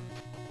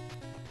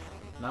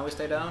 Now we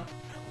stay down.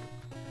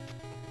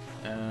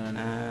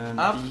 And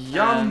up.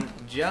 Jump.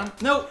 And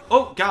jump. No!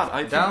 Oh god,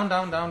 I Down,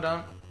 down, down,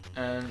 down.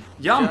 And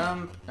Jump.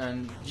 jump.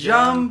 And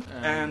Jump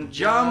and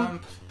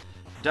jump.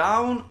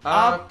 Down,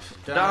 up,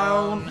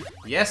 down.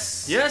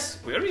 Yes. Yes,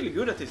 we're really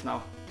good at this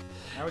now.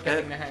 Now we're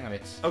getting the hang of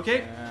it.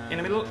 Okay, in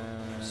the middle.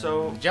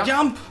 So jump.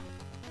 jump.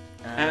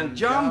 And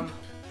jump.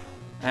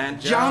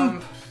 And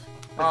jump.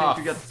 I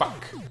think you got...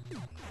 fuck.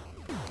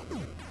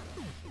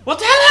 What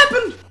the hell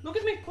happened? Look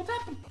at me. What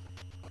happened?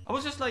 I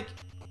was just like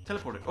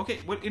teleported. Okay,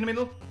 we're in the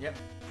middle. Yep.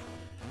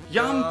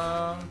 Jump.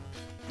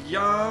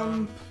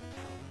 Jump.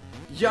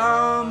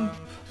 Jump.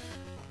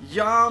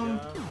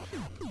 Jump.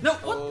 No,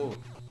 what? Oh.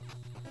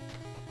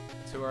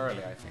 Too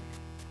early, I think.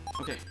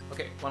 Okay.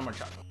 Okay, one more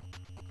shot.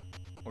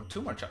 Or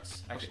two more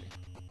shots, actually.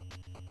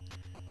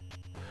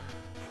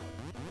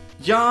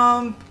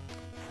 Jump.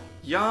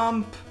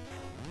 Jump.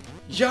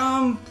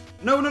 Jump.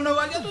 No, no, no.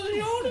 I got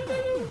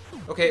no.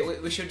 Okay,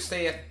 we should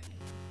stay at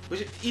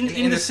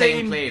In the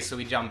same place, so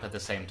we jump at the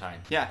same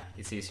time. Yeah.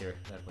 It's easier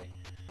that way.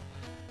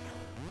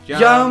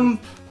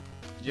 Jump.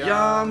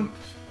 Jump.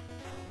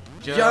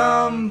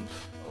 Jump.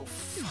 Oh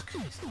fuck.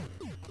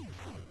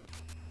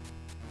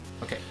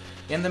 Okay.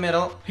 In the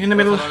middle. In the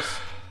middle. Both of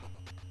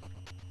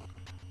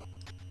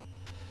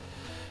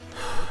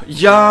us.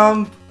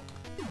 Jump.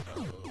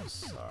 Oh,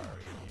 sorry.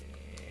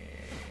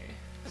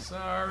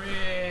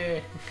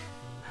 Sorry.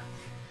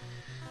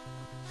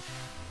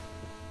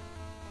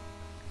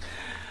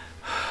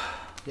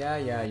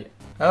 Yeah.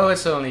 Oh,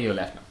 it's only you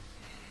left now.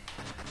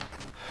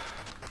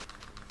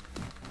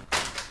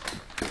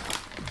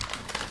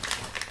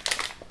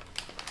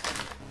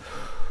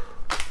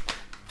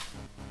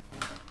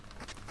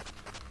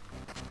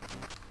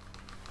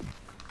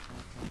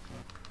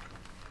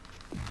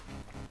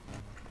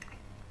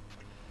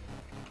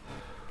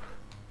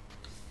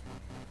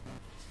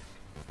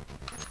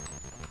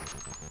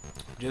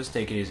 Just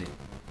take it easy.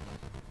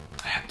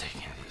 I am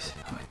taking it easy.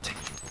 I'm gonna take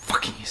it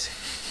fucking easy.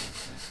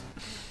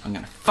 I'm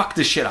gonna fuck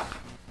this shit up.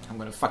 I'm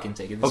gonna fucking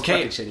take it. Okay.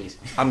 Fucking shit easy.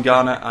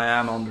 I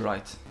am on the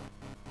right.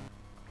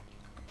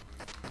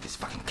 These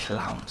fucking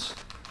clowns.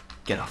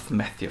 Get off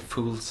meth, you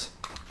fools.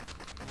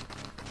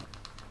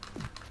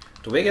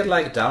 Do we get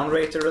like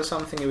downrated or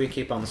something if we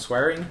keep on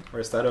swearing? Or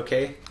is that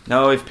okay?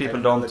 No, if people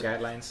I know don't... the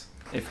guidelines.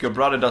 If your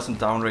brother doesn't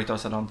downrate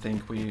us, I don't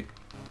think we...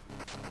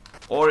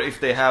 Or if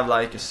they have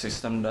like a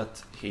system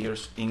that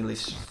hears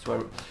English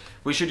swear...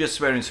 We should just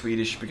swear in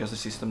Swedish because the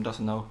system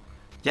doesn't know.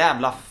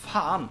 Jävla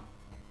fan!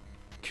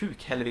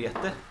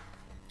 Kukhelvete.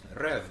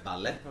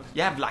 Rövballe.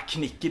 Jävla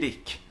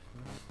knickedick.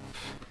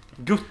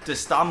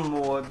 Guttestam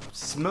och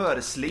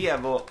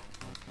smörslev och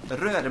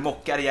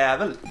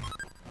rörmokarjävel.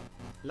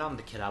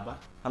 Landkrabba.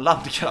 Han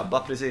landkrabba,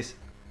 precis.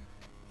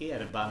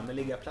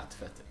 Erbarmeliga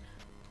plattfötter.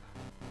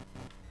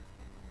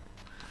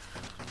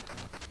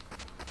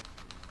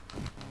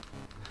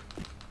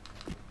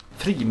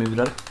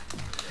 Frimurare.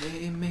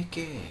 Hey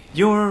Mickey.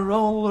 You're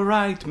all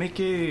right,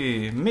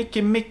 Mickey.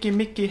 Mickey, Mickey,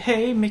 Mickey,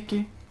 hey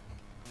Mickey.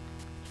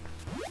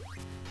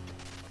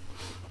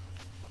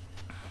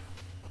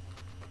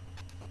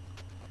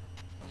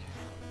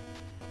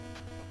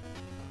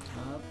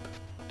 Up,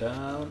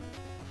 down,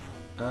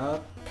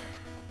 up,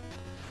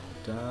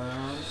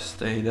 down.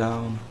 Stay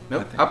down.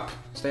 Nope, up,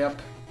 stay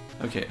up.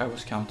 Okay, I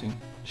was counting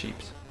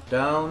sheeps.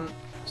 Down,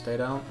 stay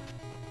down.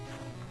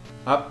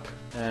 Up,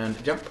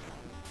 and jump.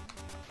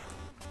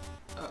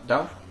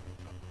 Down.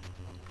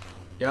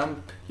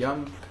 Jump,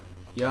 jump,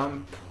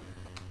 jump.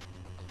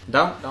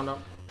 Down, down, down.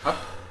 Up,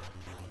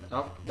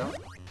 up, down.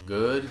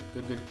 Good,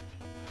 good, good.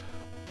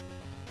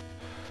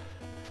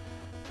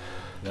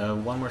 Now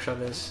one more shot of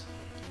this.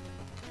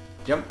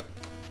 Jump.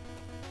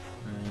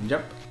 And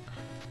jump.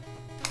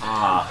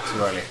 Ah,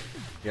 too early.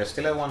 You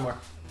still have one more.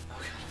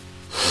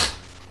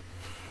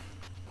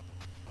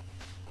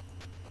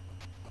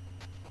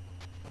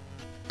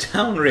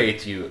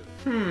 Downrate you.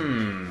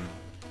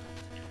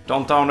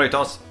 Don't downrate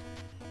us.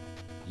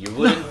 You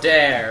wouldn't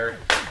dare,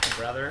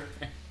 brother.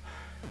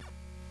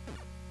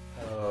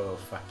 Oh,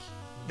 fuck.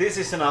 This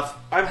is enough.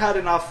 I've had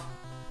enough.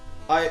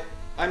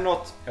 I'm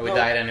not... We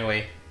died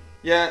anyway.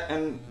 Yeah,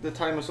 and the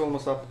time is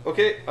almost up.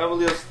 Okay, I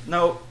will just...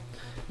 No,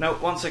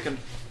 1 second.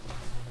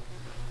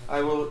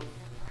 I will...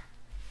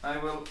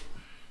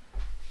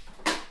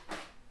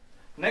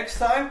 Next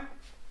time...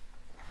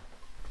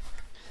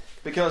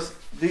 Because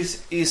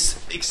this is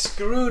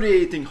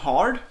excruciating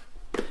hard.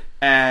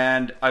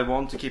 And I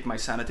want to keep my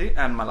sanity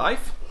and my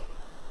life.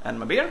 And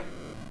my beer.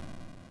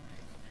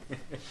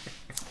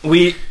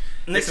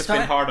 This has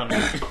been hard on me.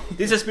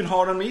 This has been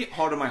hard on me,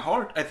 hard on my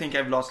heart. I think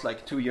I've lost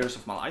like 2 years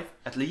of my life,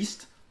 at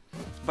least.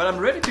 But I'm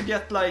ready to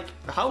get like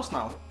a house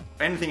now.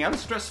 Anything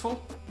else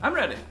stressful? I'm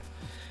ready.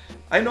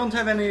 I don't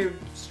have any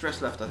stress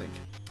left, I think.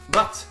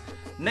 But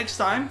next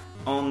time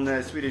on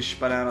Swedish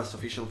Bananas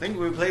official thing,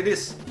 we will play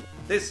this.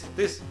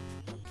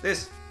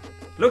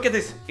 Look at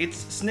this. It's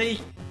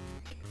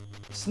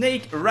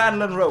Snake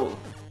Rattle and Roll.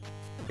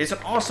 It's an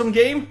awesome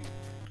game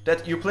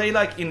that you play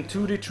like in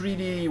 2D,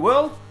 3D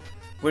world,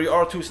 where you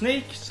are two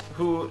snakes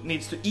who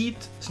needs to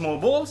eat small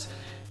balls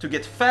to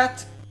get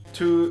fat,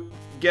 to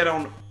get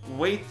on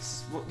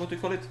weights, what do you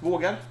call it?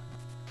 Vågar?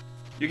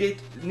 You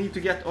need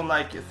to get on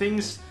like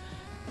things,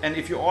 and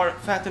if you are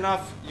fat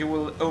enough, you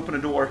will open a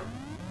door.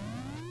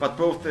 But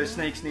both the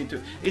snakes need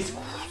to... It's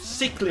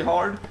sickly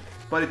hard,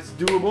 but it's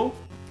doable.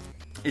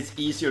 It's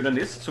easier than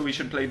this, so we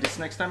should play this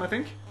next time, I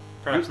think.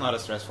 Perhaps not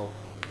as stressful.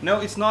 No,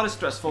 it's not as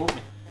stressful,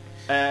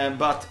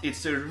 but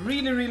it's a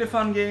really, really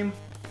fun game,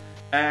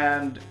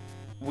 and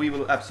we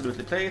will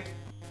absolutely play it.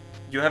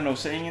 You have no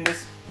saying in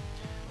this.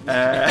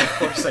 Of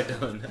course I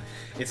don't.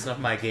 It's not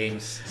my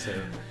games, so...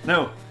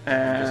 No,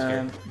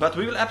 but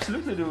we will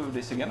absolutely do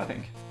this again, I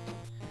think.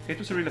 It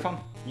was really fun.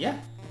 Yeah,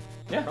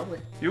 yeah, probably.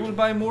 You will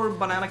buy more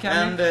banana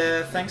candy.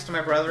 And thanks to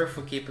my brother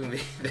for keeping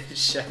the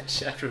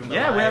chat room alive.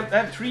 Yeah, we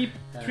have three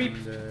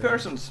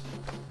persons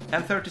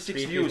and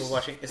 36 views. People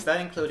watching. Is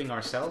that including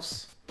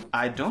ourselves?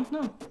 I don't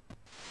know.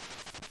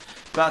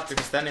 But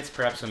because then it's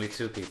perhaps only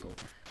 2 people.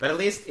 But at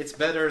least it's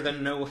better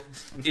than no.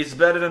 It's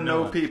better than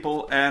no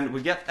people, and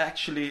we get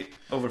actually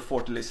over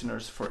 40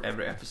 listeners for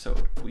every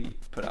episode we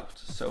put out.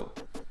 So,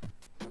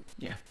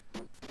 yeah.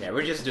 Yeah,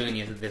 we're just doing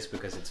this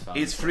because it's fun.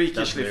 It's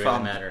freakishly really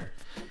fun. Matter.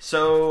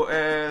 So,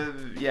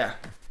 yeah.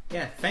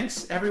 Yeah,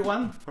 thanks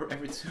everyone. Or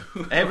every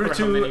 2. Every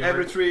 2,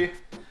 every 3.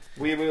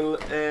 We will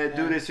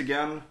do this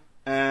again.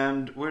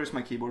 And where is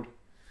my keyboard?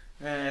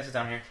 It's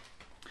down here.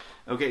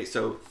 Okay,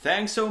 so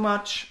thanks so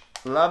much.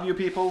 Love you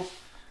people.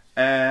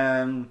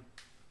 And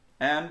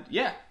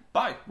yeah,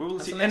 bye. We will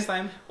see you next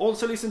time.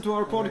 Also listen to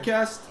our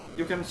podcast.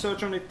 You can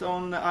search on it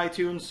on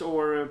iTunes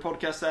or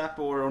podcast app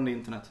or on the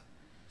internet.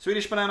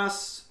 Swedish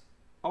Bananas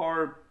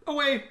are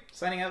away.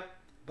 Signing out.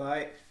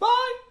 Bye.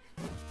 Bye.